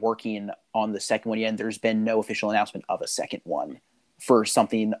started working on the second one yet. And there's been no official announcement of a second one for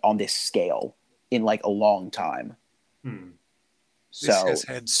something on this scale in like a long time. This has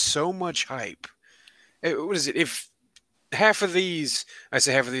had so much hype. What is it? If half of these, I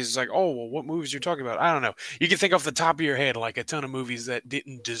say half of these is like, oh, well, what movies you're talking about? I don't know. You can think off the top of your head like a ton of movies that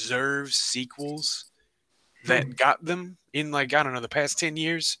didn't deserve sequels that got them in like, I don't know, the past 10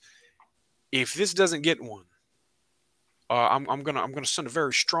 years. If this doesn't get one, I'm gonna send a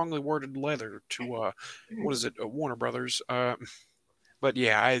very strongly worded letter to what is it, Warner Brothers. But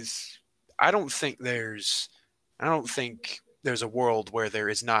yeah, I don't think there's a world where there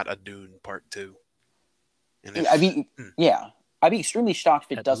is not a Dune Part 2. And I'd be extremely shocked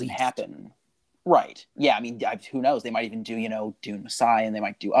if it doesn't least. happen. Right. Yeah, I mean, who knows? They might even do, Dune Messiah, and they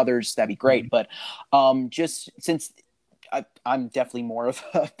might do others. That'd be great. But just since I'm definitely more of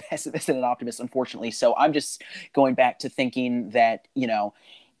a pessimist than an optimist, unfortunately. So I'm just going back to thinking that,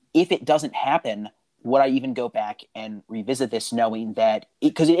 if it doesn't happen, would I even go back and revisit this knowing that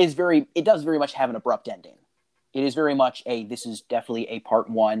because it does very much have an abrupt ending. It is very much this is definitely a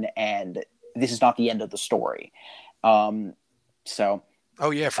part 1 and this is not the end of the story. So.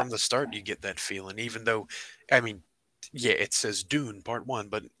 Oh yeah, from the start you get that feeling, even though, I mean, yeah, it says Dune Part 1,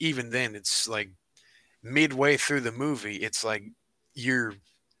 but even then it's like midway through the movie, it's like you're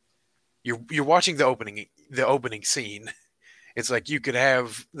watching the opening scene. It's like you could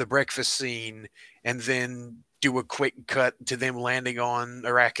have the breakfast scene and then do a quick cut to them landing on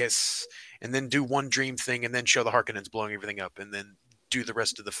Arrakis and then do one dream thing and then show the Harkonnens blowing everything up and then do the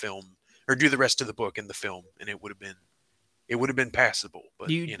rest of the film or do the rest of the book in the film, and it would have been passable. But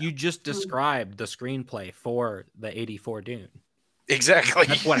you just described the screenplay for the 84 Dune. Exactly.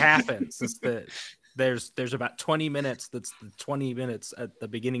 That's what happens. There's about 20 minutes. That's the 20 minutes at the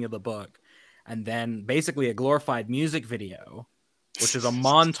beginning of the book. And then basically a glorified music video, which is a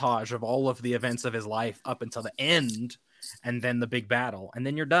montage of all of the events of his life up until the end. And then the big battle. And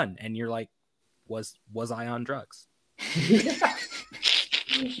then you're done. And you're like, was I on drugs?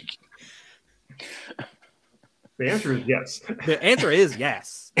 The answer is yes. The answer is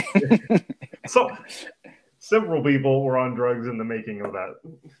yes. So several people were on drugs in the making of that,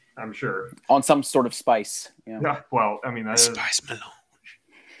 I'm sure. On some sort of spice. Yeah. Well, I mean, spice melange.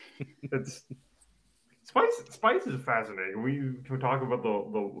 It's spice is fascinating. We can talk about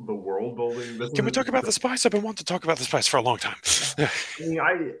the world building. Can we talk about the spice? I've been wanting to talk about the spice for a long time. I mean,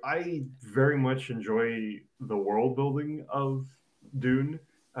 I very much enjoy the world building of Dune.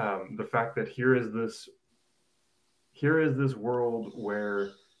 The fact that here is this world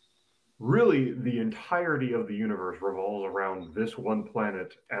where really the entirety of the universe revolves around this one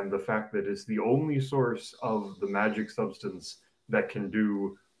planet, and the fact that it's the only source of the magic substance that can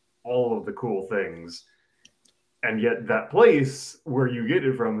do all of the cool things. And yet that place where you get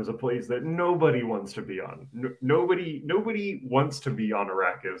it from is a place that nobody wants to be on. Nobody wants to be on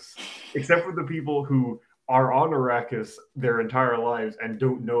Arrakis, except for the people who are on Arrakis their entire lives and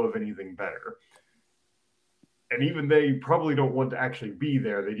don't know of anything better. And even they probably don't want to actually be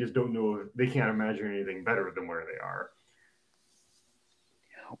there. They just don't know. They can't imagine anything better than where they are.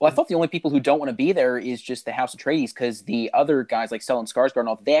 Well, I thought the only people who don't want to be there is just the House Atreides, because the other guys like Stellan Skarsgård and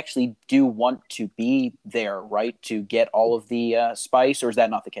all, they actually do want to be there, right, to get all of the spice, or is that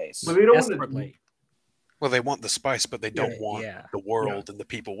not the case? But they don't Desperately. Well, they want the spice, but they don't want the world and the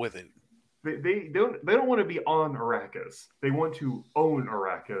people with it. They don't want to be on Arrakis. They want to own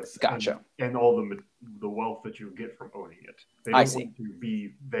Arrakis. Gotcha. And all the wealth that you get from owning it. They don't want to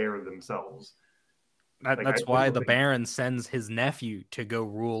be there themselves. That's why the Baron sends his nephew to go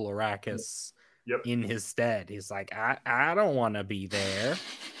rule Arrakis in his stead. He's like, I don't want to be there.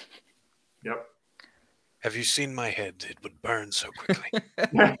 Yep. Have you seen my head? It would burn so quickly.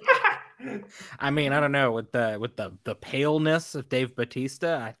 I mean, I don't know, with the paleness of Dave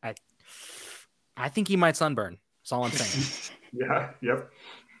Bautista, I think he might sunburn. That's all I'm saying. Yeah. Yep.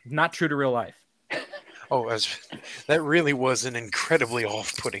 Not true to real life. Oh, that really was an incredibly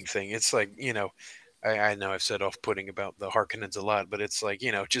off-putting thing. It's like, I know I've said off-putting about the Harkonnens a lot, but it's like,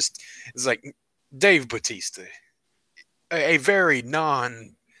 it's like Dave Bautista, a very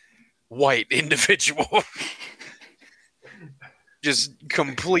non-white individual, just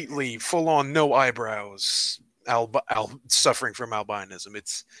completely full-on no eyebrows, suffering from albinism.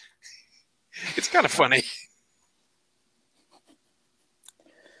 It's kind of funny.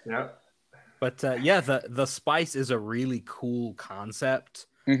 Yeah. But yeah, the spice is a really cool concept.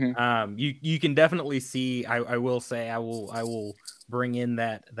 Mm-hmm. You can definitely see. I will say I will bring in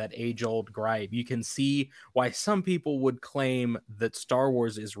that age old gripe. You can see why some people would claim that Star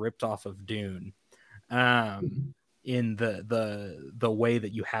Wars is ripped off of Dune. In the way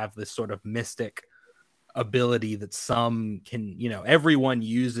that you have this sort of mystic ability that some can, everyone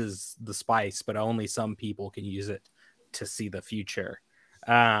uses the spice, but only some people can use it to see the future.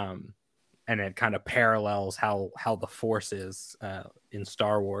 And it kind of parallels how the Force is in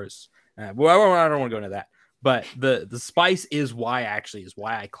Star Wars. Well, I don't want to go into that, but the spice is why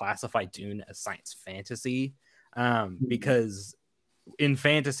I classify Dune as science fantasy, because in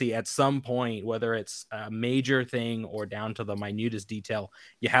fantasy, at some point, whether it's a major thing or down to the minutest detail,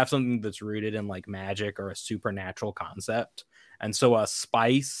 you have something that's rooted in like magic or a supernatural concept. And so a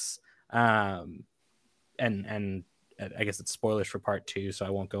spice, and I guess it's spoilers for part 2, so I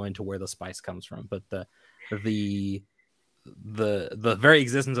won't go into where the spice comes from, but the very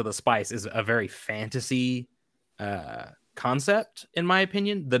existence of the spice is a very fantasy concept, in my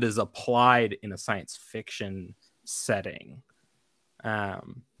opinion, that is applied in a science fiction setting,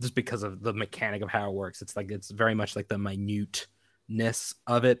 just because of the mechanic of how it works. It's very much like the minuteness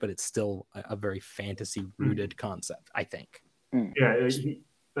of it, but it's still a very fantasy rooted concept, I think. Yeah,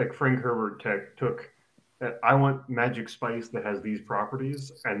 like Frank Herbert took. I want magic spice that has these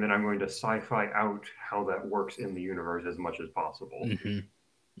properties, and then I'm going to sci-fi out how that works in the universe as much as possible.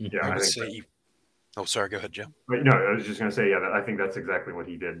 Yeah, I would say. Oh, sorry. Go ahead, Joe. But no, I was just going to say, yeah, I think that's exactly what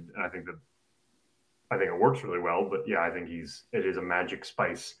he did. And I think it works really well. But yeah, I think it is a magic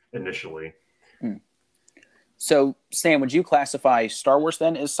spice initially. So, Sam, would you classify Star Wars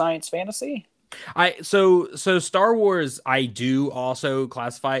then as science fantasy? So Star Wars, I do also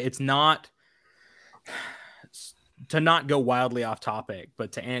classify. It's not, to not go wildly off topic,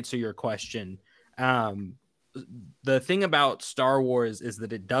 but to answer your question, the thing about Star Wars is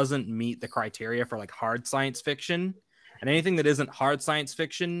that it doesn't meet the criteria for like hard science fiction, and anything that isn't hard science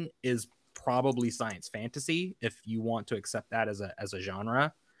fiction is probably science fantasy, if you want to accept that as a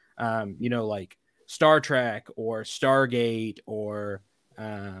genre. Like Star Trek or Stargate or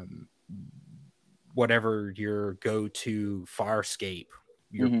whatever your go-to Farscape,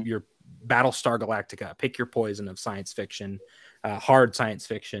 your Battlestar Galactica, pick your poison of science fiction, hard science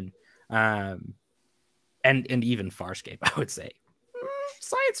fiction, and even Farscape, I would say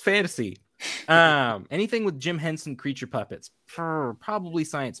science fantasy. Anything with Jim Henson creature puppets, probably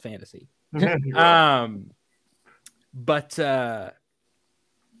science fantasy. But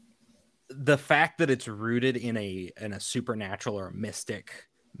the fact that it's rooted in a supernatural or a mystic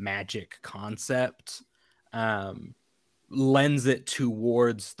magic concept lends it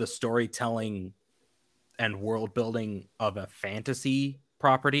towards the storytelling and world building of a fantasy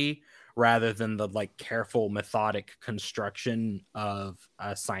property rather than the like careful methodic construction of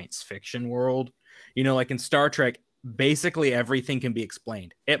a science fiction world. Like in Star Trek, basically everything can be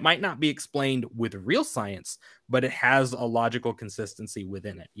explained. It might not be explained with real science, but it has a logical consistency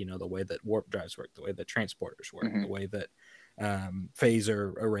within it. The way that warp drives work, the way that transporters work, the way that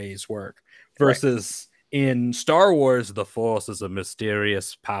phaser arrays work, versus in Star Wars, the Force is a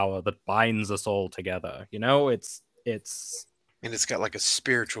mysterious power that binds us all together. And it's got like a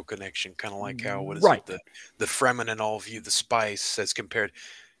spiritual connection, kind of like how it, the Fremen and all view the spice as compared.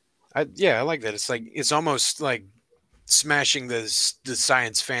 I like that. It's like it's almost like smashing the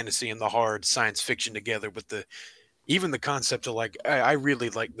science fantasy and the hard science fiction together with even the concept of like I really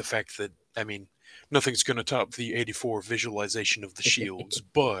like the fact that nothing's going to top the 84 visualization of the shields,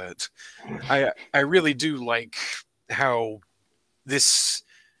 but I really do like how the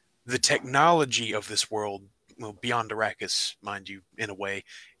technology of this world, well, beyond Arrakis, mind you, in a way,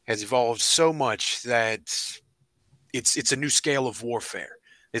 has evolved so much that it's a new scale of warfare.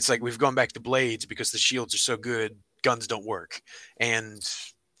 It's like we've gone back to blades because the shields are so good, guns don't work. And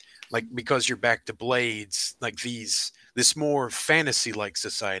like because you're back to blades, like this more fantasy-like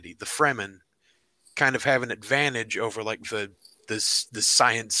society, the Fremen kind of have an advantage over like the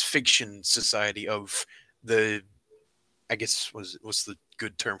science fiction society of I guess what's the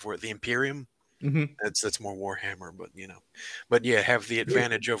good term for it? The Imperium. That's more Warhammer, but yeah, have the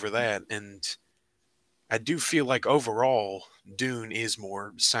advantage over that. And I do feel like overall Dune is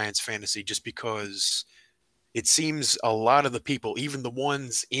more science fantasy just because it seems a lot of the people, even the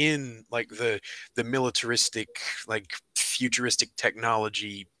ones in like the militaristic, like futuristic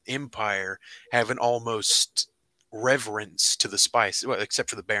technology empire, have an almost reverence to the spice, well, except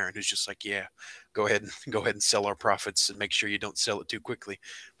for the Baron, who's just like, yeah, go ahead and sell our profits and make sure you don't sell it too quickly.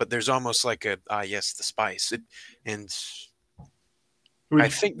 But there's almost like yes, the spice. And I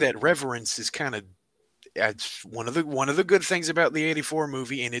think that reverence is kind of that's one of the good things about the '84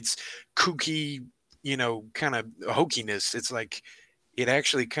 movie and its kooky, kind of hokiness. It's like it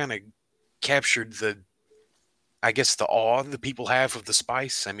actually kind of captured I guess the awe the people have of the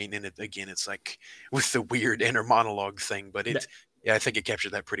spice. I mean, and it again, it's like with the weird inner monologue thing, but yeah, I think it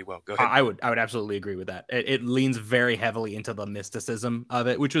captured that pretty well. Go ahead. I would absolutely agree with that. It leans very heavily into the mysticism of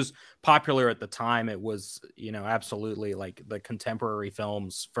it, which was popular at the time. It was, absolutely like the contemporary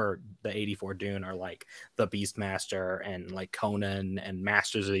films for the '84 Dune are like the Beastmaster and like Conan and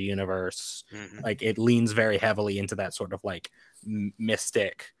Masters of the Universe. Mhm. Like it leans very heavily into that sort of like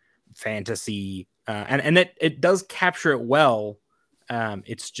mystic fantasy, and it does capture it well.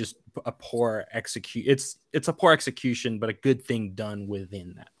 It's just a poor it's a poor execution, but a good thing done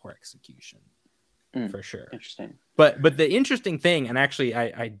within that poor execution, for sure. Interesting. But the interesting thing, and actually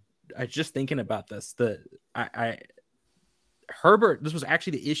I just thinking about this, Herbert, this was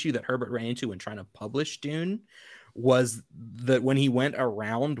actually the issue that Herbert ran into when trying to publish Dune, was that when he went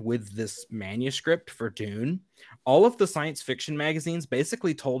around with this manuscript for Dune, all of the science fiction magazines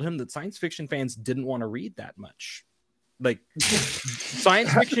basically told him that science fiction fans didn't want to read that much. Like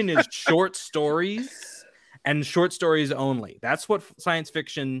science fiction is short stories and short stories only. That's what science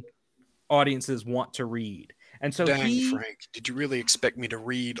fiction audiences want to read. And so Frank, did you really expect me to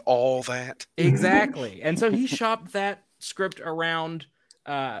read all that? Exactly. And so he shopped that script around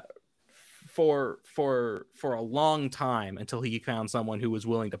for a long time until he found someone who was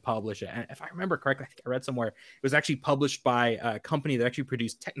willing to publish it. And if I remember correctly, I think I read somewhere it was actually published by a company that actually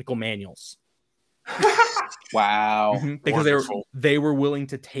produced technical manuals. Wow. Because they were willing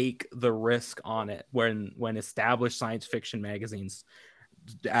to take the risk on it when established science fiction magazines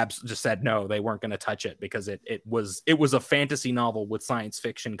just said no, they weren't going to touch it because it was a fantasy novel with science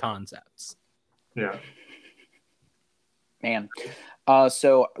fiction concepts. Yeah. Man.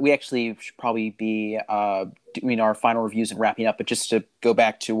 So we actually should probably be doing our final reviews and wrapping up, but just to go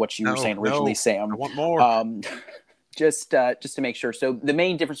back to what you were saying originally, Sam. I want more. Just to make sure. So the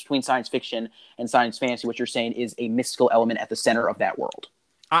main difference between science fiction and science fantasy, what you're saying, is a mystical element at the center of that world.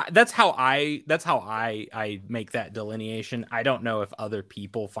 That's how I make that delineation. I don't know if other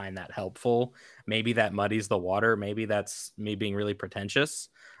people find that helpful. Maybe that muddies the water. Maybe that's me being really pretentious.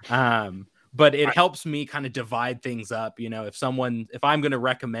 But it helps me kind of divide things up. If I'm going to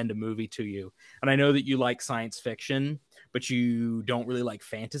recommend a movie to you, and I know that you like science fiction, but you don't really like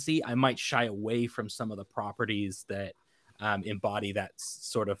fantasy, I might shy away from some of the properties that embody that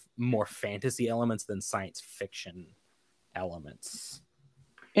sort of more fantasy elements than science fiction elements.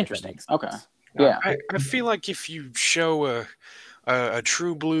 Interesting. Okay. Yeah. I feel like if you show a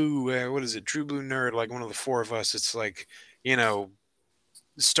true blue, true blue nerd, like one of the four of us, it's like,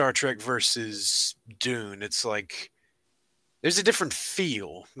 Star Trek versus Dune. It's like there's a different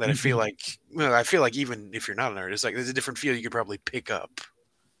feel that I feel like. Well, I feel like even if you're not a nerd, it's like there's a different feel you could probably pick up.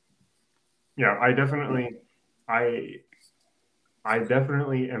 Yeah, I definitely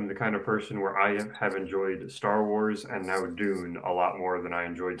am the kind of person where I have enjoyed Star Wars and now Dune a lot more than I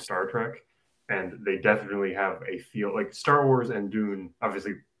enjoyed Star Trek, and they definitely have a feel like Star Wars and Dune.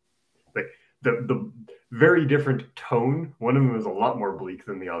 Obviously, like the very different tone. One of them is a lot more bleak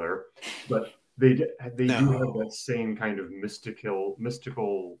than the other, but they do have that same kind of mystical,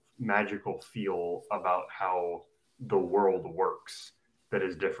 magical feel about how the world works that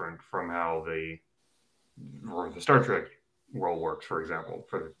is different from how the Star Trek world works, for example.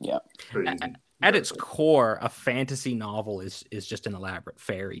 At its core, a fantasy novel is just an elaborate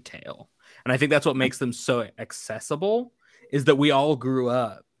fairy tale, and I think that's what makes them so accessible. Is that we all grew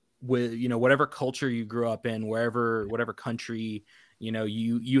up with whatever culture you grew up in, whatever country,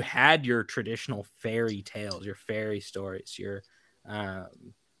 you had your traditional fairy tales, your fairy stories, your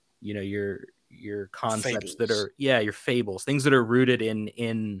concepts that are your fables, things that are rooted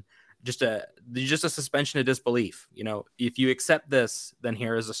in just a suspension of disbelief. If you accept this, then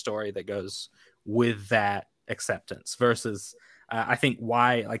here is a story that goes with that acceptance. Versus, I think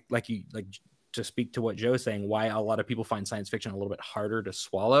why to speak to what Joe's saying, why a lot of people find science fiction a little bit harder to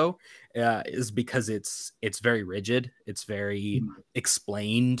swallow is because it's very rigid, it's very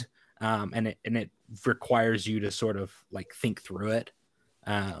explained, and it requires you to sort of like think through it.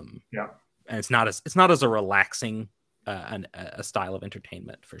 And it's not as a relaxing a style of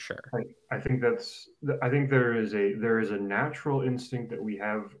entertainment, for sure. I think there is a natural instinct that we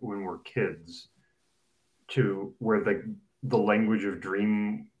have when we're kids to where the language of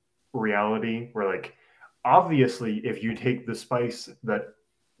dream reality, where like obviously if you take the spice that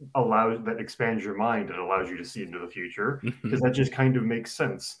expands your mind, it allows you to see into the future, because that just kind of makes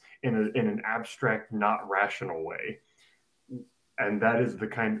sense in an abstract, not rational way. and that is the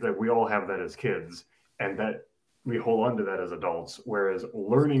kind that we all have that as kids, and that we hold on to that as adults. Whereas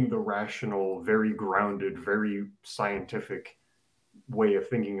learning the rational, very grounded, very scientific way of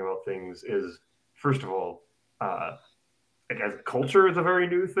thinking about things is, first of all, like as culture is a very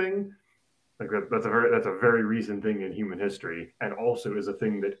new thing. Like that's a very recent thing in human history, and also is a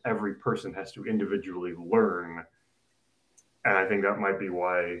thing that every person has to individually learn. And I think that might be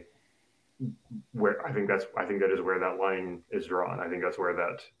why, where I think that is where that line is drawn. I think that's where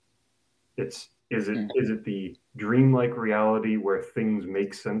that it's is it the dreamlike reality where things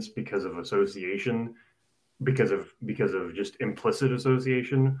make sense because of association, because of just implicit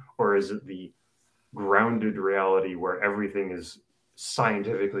association, or is it the grounded reality where everything is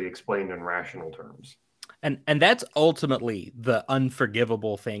scientifically explained in rational terms? And that's ultimately the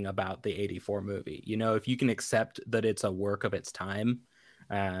unforgivable thing about the 84 movie. You know, if you can accept that it's a work of its time,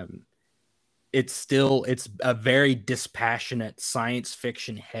 it's a very dispassionate science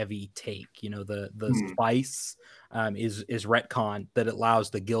fiction heavy take. You know, the spice is retcon that allows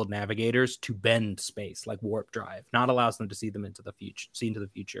the guild navigators to bend space like warp drive, not allows them to see into the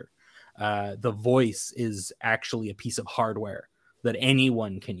future. The voice is actually a piece of hardware that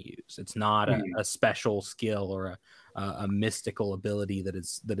anyone can use. It's not a special skill or a mystical ability that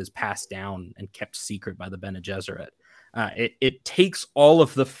is passed down and kept secret by the Bene Gesserit. It takes all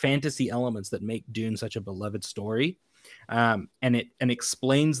of the fantasy elements that make Dune such a beloved story, and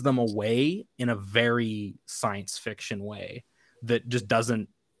explains them away in a very science fiction way that just doesn't.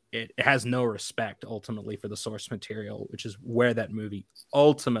 It has no respect ultimately for the source material, which is where that movie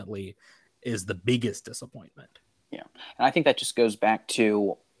ultimately is the biggest disappointment. Yeah. And I think that just goes back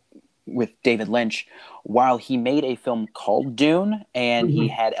to with David Lynch. While he made a film called Dune and he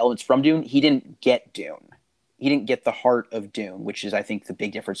had elements from Dune, he didn't get Dune. He didn't get the heart of Dune, which is, I think, the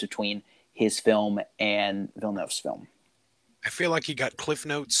big difference between his film and Villeneuve's film. I feel like he got Cliff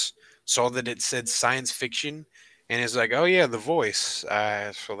Notes, saw that it said science fiction, and is like, oh yeah, the voice.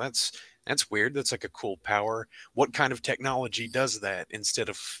 So that's weird. That's like a cool power. What kind of technology does that instead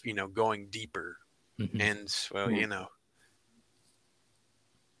of, going deeper? And, well,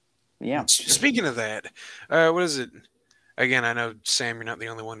 Yeah. Speaking of that, what is it? Again, I know, Sam, you're not the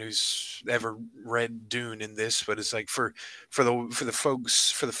only one who's ever read Dune in this, but it's like for the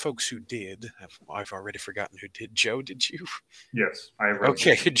folks who did. I've already forgotten who did. Joe, did you? Yes, I read.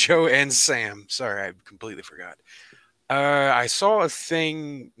 Okay, Joe and Sam. Sorry, I completely forgot. I saw a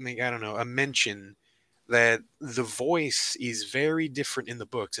thing, I don't know, a mention that the voice is very different in the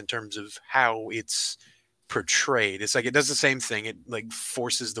books in terms of how it's portrayed. It's like it does the same thing. It like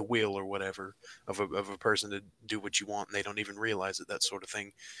forces the will or whatever of a person to do what you want, and they don't even realize it, that sort of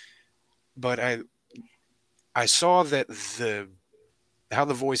thing. But I saw that how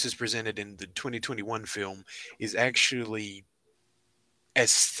the voice is presented in the 2021 film is actually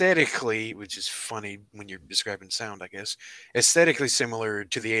aesthetically, which is funny when you're describing sound, I guess, aesthetically similar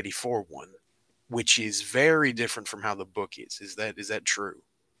to the 84 one, which is very different from how the book is. Is that true?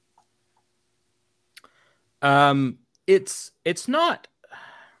 It's not.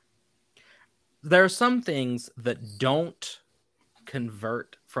 There are some things that don't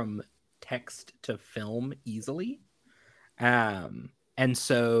convert from text to film easily. And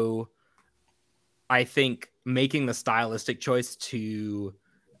so I think making the stylistic choice to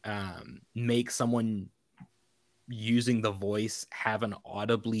make someone using the voice have an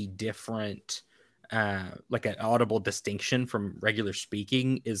audibly different, like an audible distinction from regular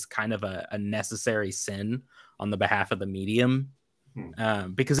speaking is kind of a necessary sin on the behalf of the medium.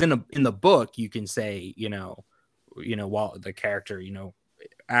 Because in the book, you can say, while the character,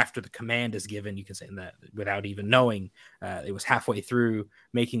 after the command is given, you can say that without even knowing, it was halfway through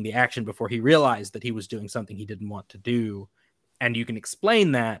making the action before he realized that he was doing something he didn't want to do. And you can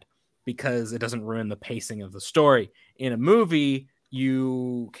explain that because it doesn't ruin the pacing of the story. In a movie,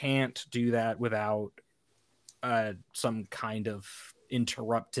 you can't do that without some kind of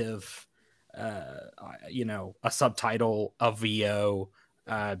interruptive, a subtitle, a VO,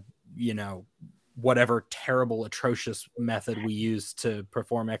 whatever terrible, atrocious method we use to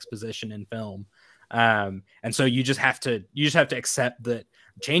perform exposition in film. And so you just have to accept that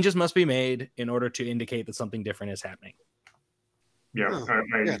changes must be made in order to indicate that something different is happening. Yeah,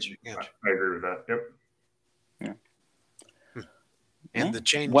 gotcha. I agree with that. Yep. Yeah. And the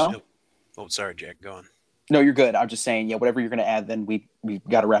change. Well, sorry, Jack. Go on. No, you're good. I'm just saying, whatever you're going to add, then we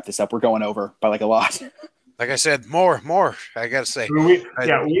got to wrap this up. We're going over by like a lot. Like I said, more. I got to say.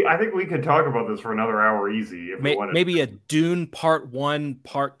 I think we could talk about this for another hour easy if we wanted. Maybe a Dune Part 1,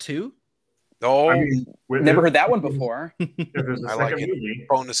 Part 2. Oh, never heard that one before. If there's a I second like it. movie.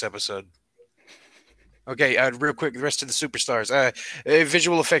 Bonus episode. Okay, real quick, the rest of the superstars.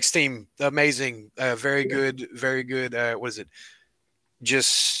 Visual effects team, amazing, very good, very good. What is it?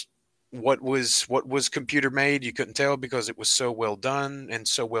 Just what was computer made? You couldn't tell because it was so well done and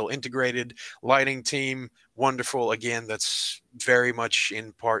so well integrated. Lighting team, wonderful. Again, that's very much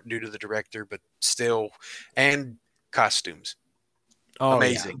in part due to the director, but still, and costumes. Oh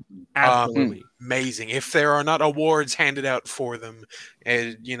Amazing. yeah, absolutely. Amazing. If there are not awards handed out for them,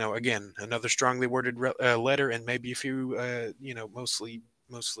 again, another strongly worded letter, and maybe a few, mostly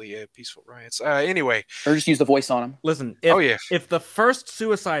peaceful riots. Anyway, Or just use the voice on them. Listen, oh yeah, if the first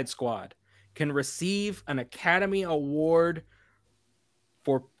Suicide Squad can receive an Academy Award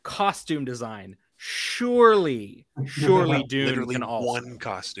for costume design, surely Dune literally can also. one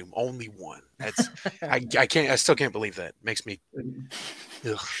costume, only one. That's I still can't believe that. Makes me.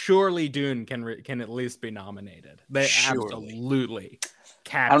 Ugh. Surely Dune can at least be nominated. They Surely. absolutely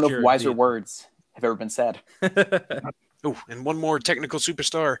I don't know if captured wiser words have ever been said. Oh, and one more technical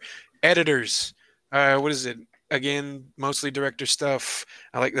superstar, editors. What is it? Again, mostly director stuff.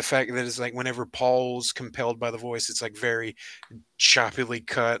 I like the fact that it's like whenever Paul's compelled by the voice, it's like very choppily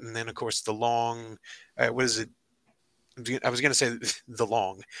cut, and then of course the long. What is it? I was going to say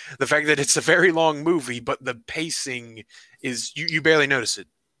the fact that it's a very long movie, but the pacing is you barely notice it.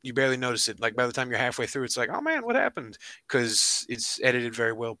 You barely notice it. Like by the time you're halfway through, it's like, oh man, what happened? Because it's edited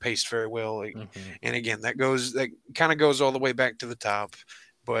very well, paced very well. And again, that kind of goes all the way back to the top.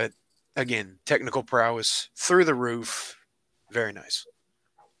 But again, technical prowess through the roof. Very nice.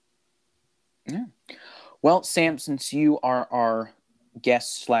 Yeah. Well, Sam, since you are our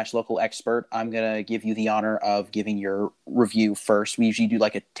guest / local expert, I'm going to give you the honor of giving your review first. We usually do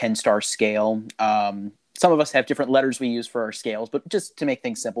like a 10-star scale. Some of us have different letters we use for our scales, but just to make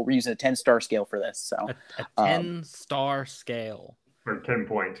things simple, we're using a 10-star scale for this. So a 10-star scale. Or 10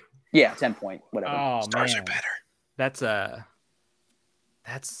 point. Yeah, 10 point, whatever. Oh, Stars man. are better.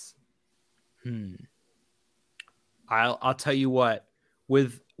 I'll tell you what,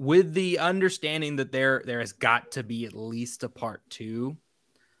 with the understanding that there has got to be at least a part 2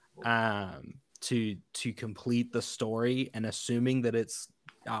 to complete the story, and assuming that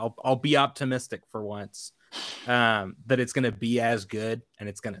I'll be optimistic for once, that it's going to be as good and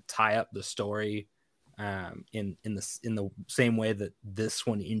it's going to tie up the story in the same way that this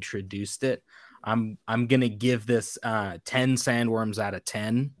one introduced it. I'm going to give this 10 sandworms out of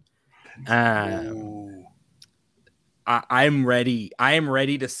 10. I'm ready. I am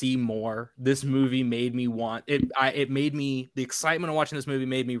ready to see more. This movie made me want it. The excitement of watching this movie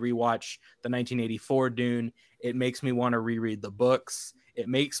made me rewatch the 1984 Dune. It makes me want to reread the books. It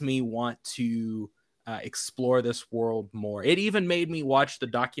makes me want to explore this world more. It even made me watch the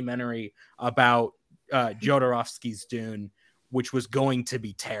documentary about Jodorowsky's Dune, which was going to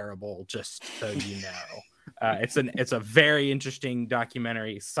be terrible, just so you know. It's a very interesting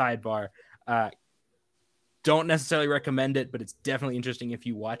documentary. Sidebar. Don't necessarily recommend it, but it's definitely interesting if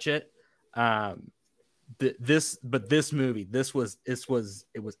you watch it. This movie, it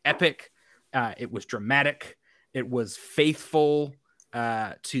was epic. It was dramatic. It was faithful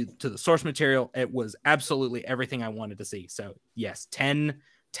to the source material. It was absolutely everything I wanted to see. So yes, 10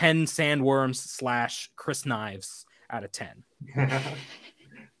 sandworms / Chris Knives out of 10. How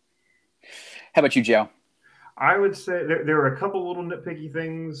about you, Joe? I would say there are a couple little nitpicky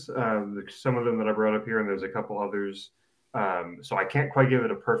things. Some of them that I brought up here, and there's a couple others. So I can't quite give it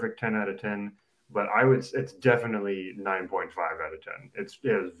a perfect 10 out of 10, but it's definitely 9.5 out of 10. It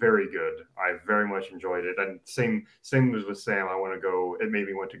is very good. I very much enjoyed it. And same as with Sam, it made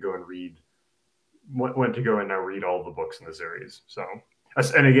me want to go and now read all the books in the series. So,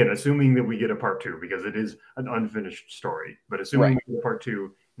 and again, assuming that we get a part 2, because it is an unfinished story, but assuming we get a part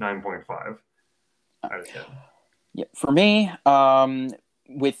 2, 9.5. Yeah, for me,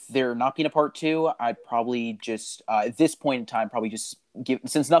 with there not being a part 2, I'd probably just at this point in time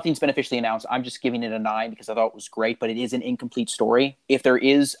since nothing's been officially announced, I'm just giving it a 9 because I thought it was great, but it is an incomplete story. If there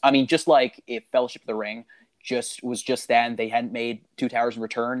is, just like if Fellowship of the Ring was just that and they hadn't made Two Towers in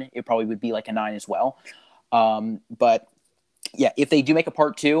Return, it probably would be like a 9 as well. But yeah, if they do make a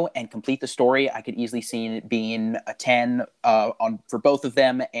part 2 and complete the story, I could easily see it being a 10 for both of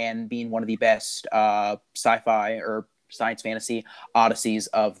them and being one of the best sci-fi or science fantasy odysseys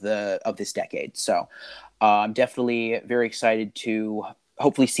of this decade. So I'm definitely very excited to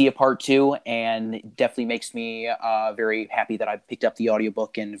hopefully see a part 2, and it definitely makes me very happy that I picked up the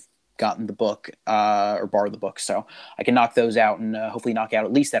audiobook and gotten the book or borrowed the book, so I can knock those out and hopefully knock out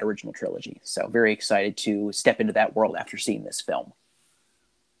at least that original trilogy. So very excited to step into that world after seeing this film.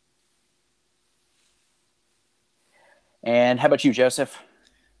 And how about you, Joseph?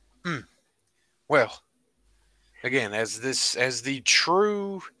 Well, again, as the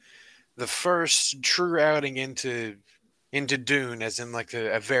first true outing into Dune, as in like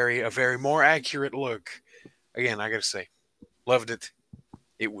a very more accurate look. Again, I gotta say, loved it.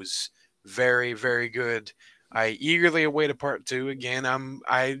 It was very, very good. I eagerly await a part two. Again,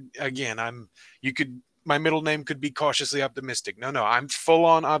 you could, my middle name could be cautiously optimistic. No, I'm full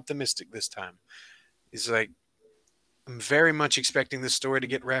on optimistic this time. It's like, I'm very much expecting this story to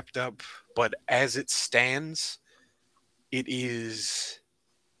get wrapped up, but as it stands, it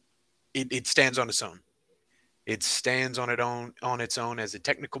stands on its own. It stands on its own as a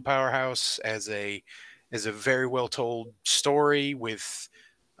technical powerhouse, as a very well told story with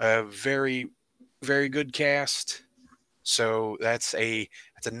a very very good cast. So that's a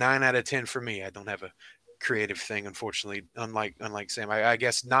 9 out of 10 for me. I don't have a creative thing, unfortunately. Unlike Sam, I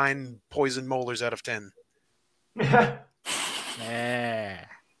guess 9 poison molars out of 10. Yeah.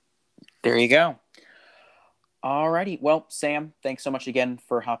 There you go. Alrighty. Well, Sam, thanks so much again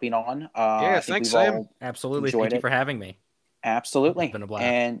for hopping on. Yeah, I think thanks, we've Sam. all Absolutely. enjoyed Thank you it. for having me. Absolutely. It's been a blast.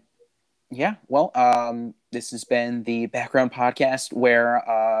 And yeah, well, this has been the Background Podcast where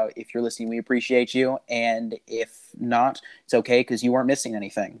if you're listening, we appreciate you. And if not, it's okay because you weren't missing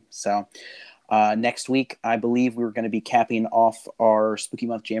anything. So next week, I believe we're going to be capping off our Spooky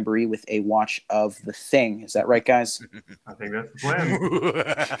Month Jamboree with a watch of The Thing. Is that right, guys? I think that's the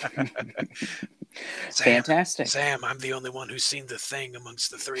plan. Fantastic. Sam, I'm the only one who's seen The Thing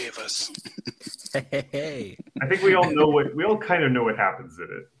amongst the three of us. Hey. I think we all kind of know what happens in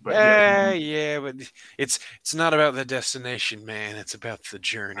it. But yeah, but it's not about the destination, man. It's about the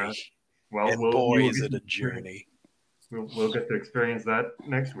journey. Well, and boy, is it a journey. We'll get to experience that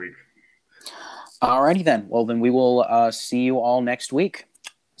next week. Alrighty then. Well, then we will see you all next week.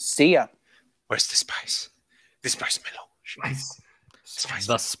 See ya. Where's the spice? The spice mellow.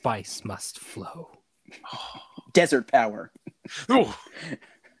 The spice must flow. Desert power. Oh.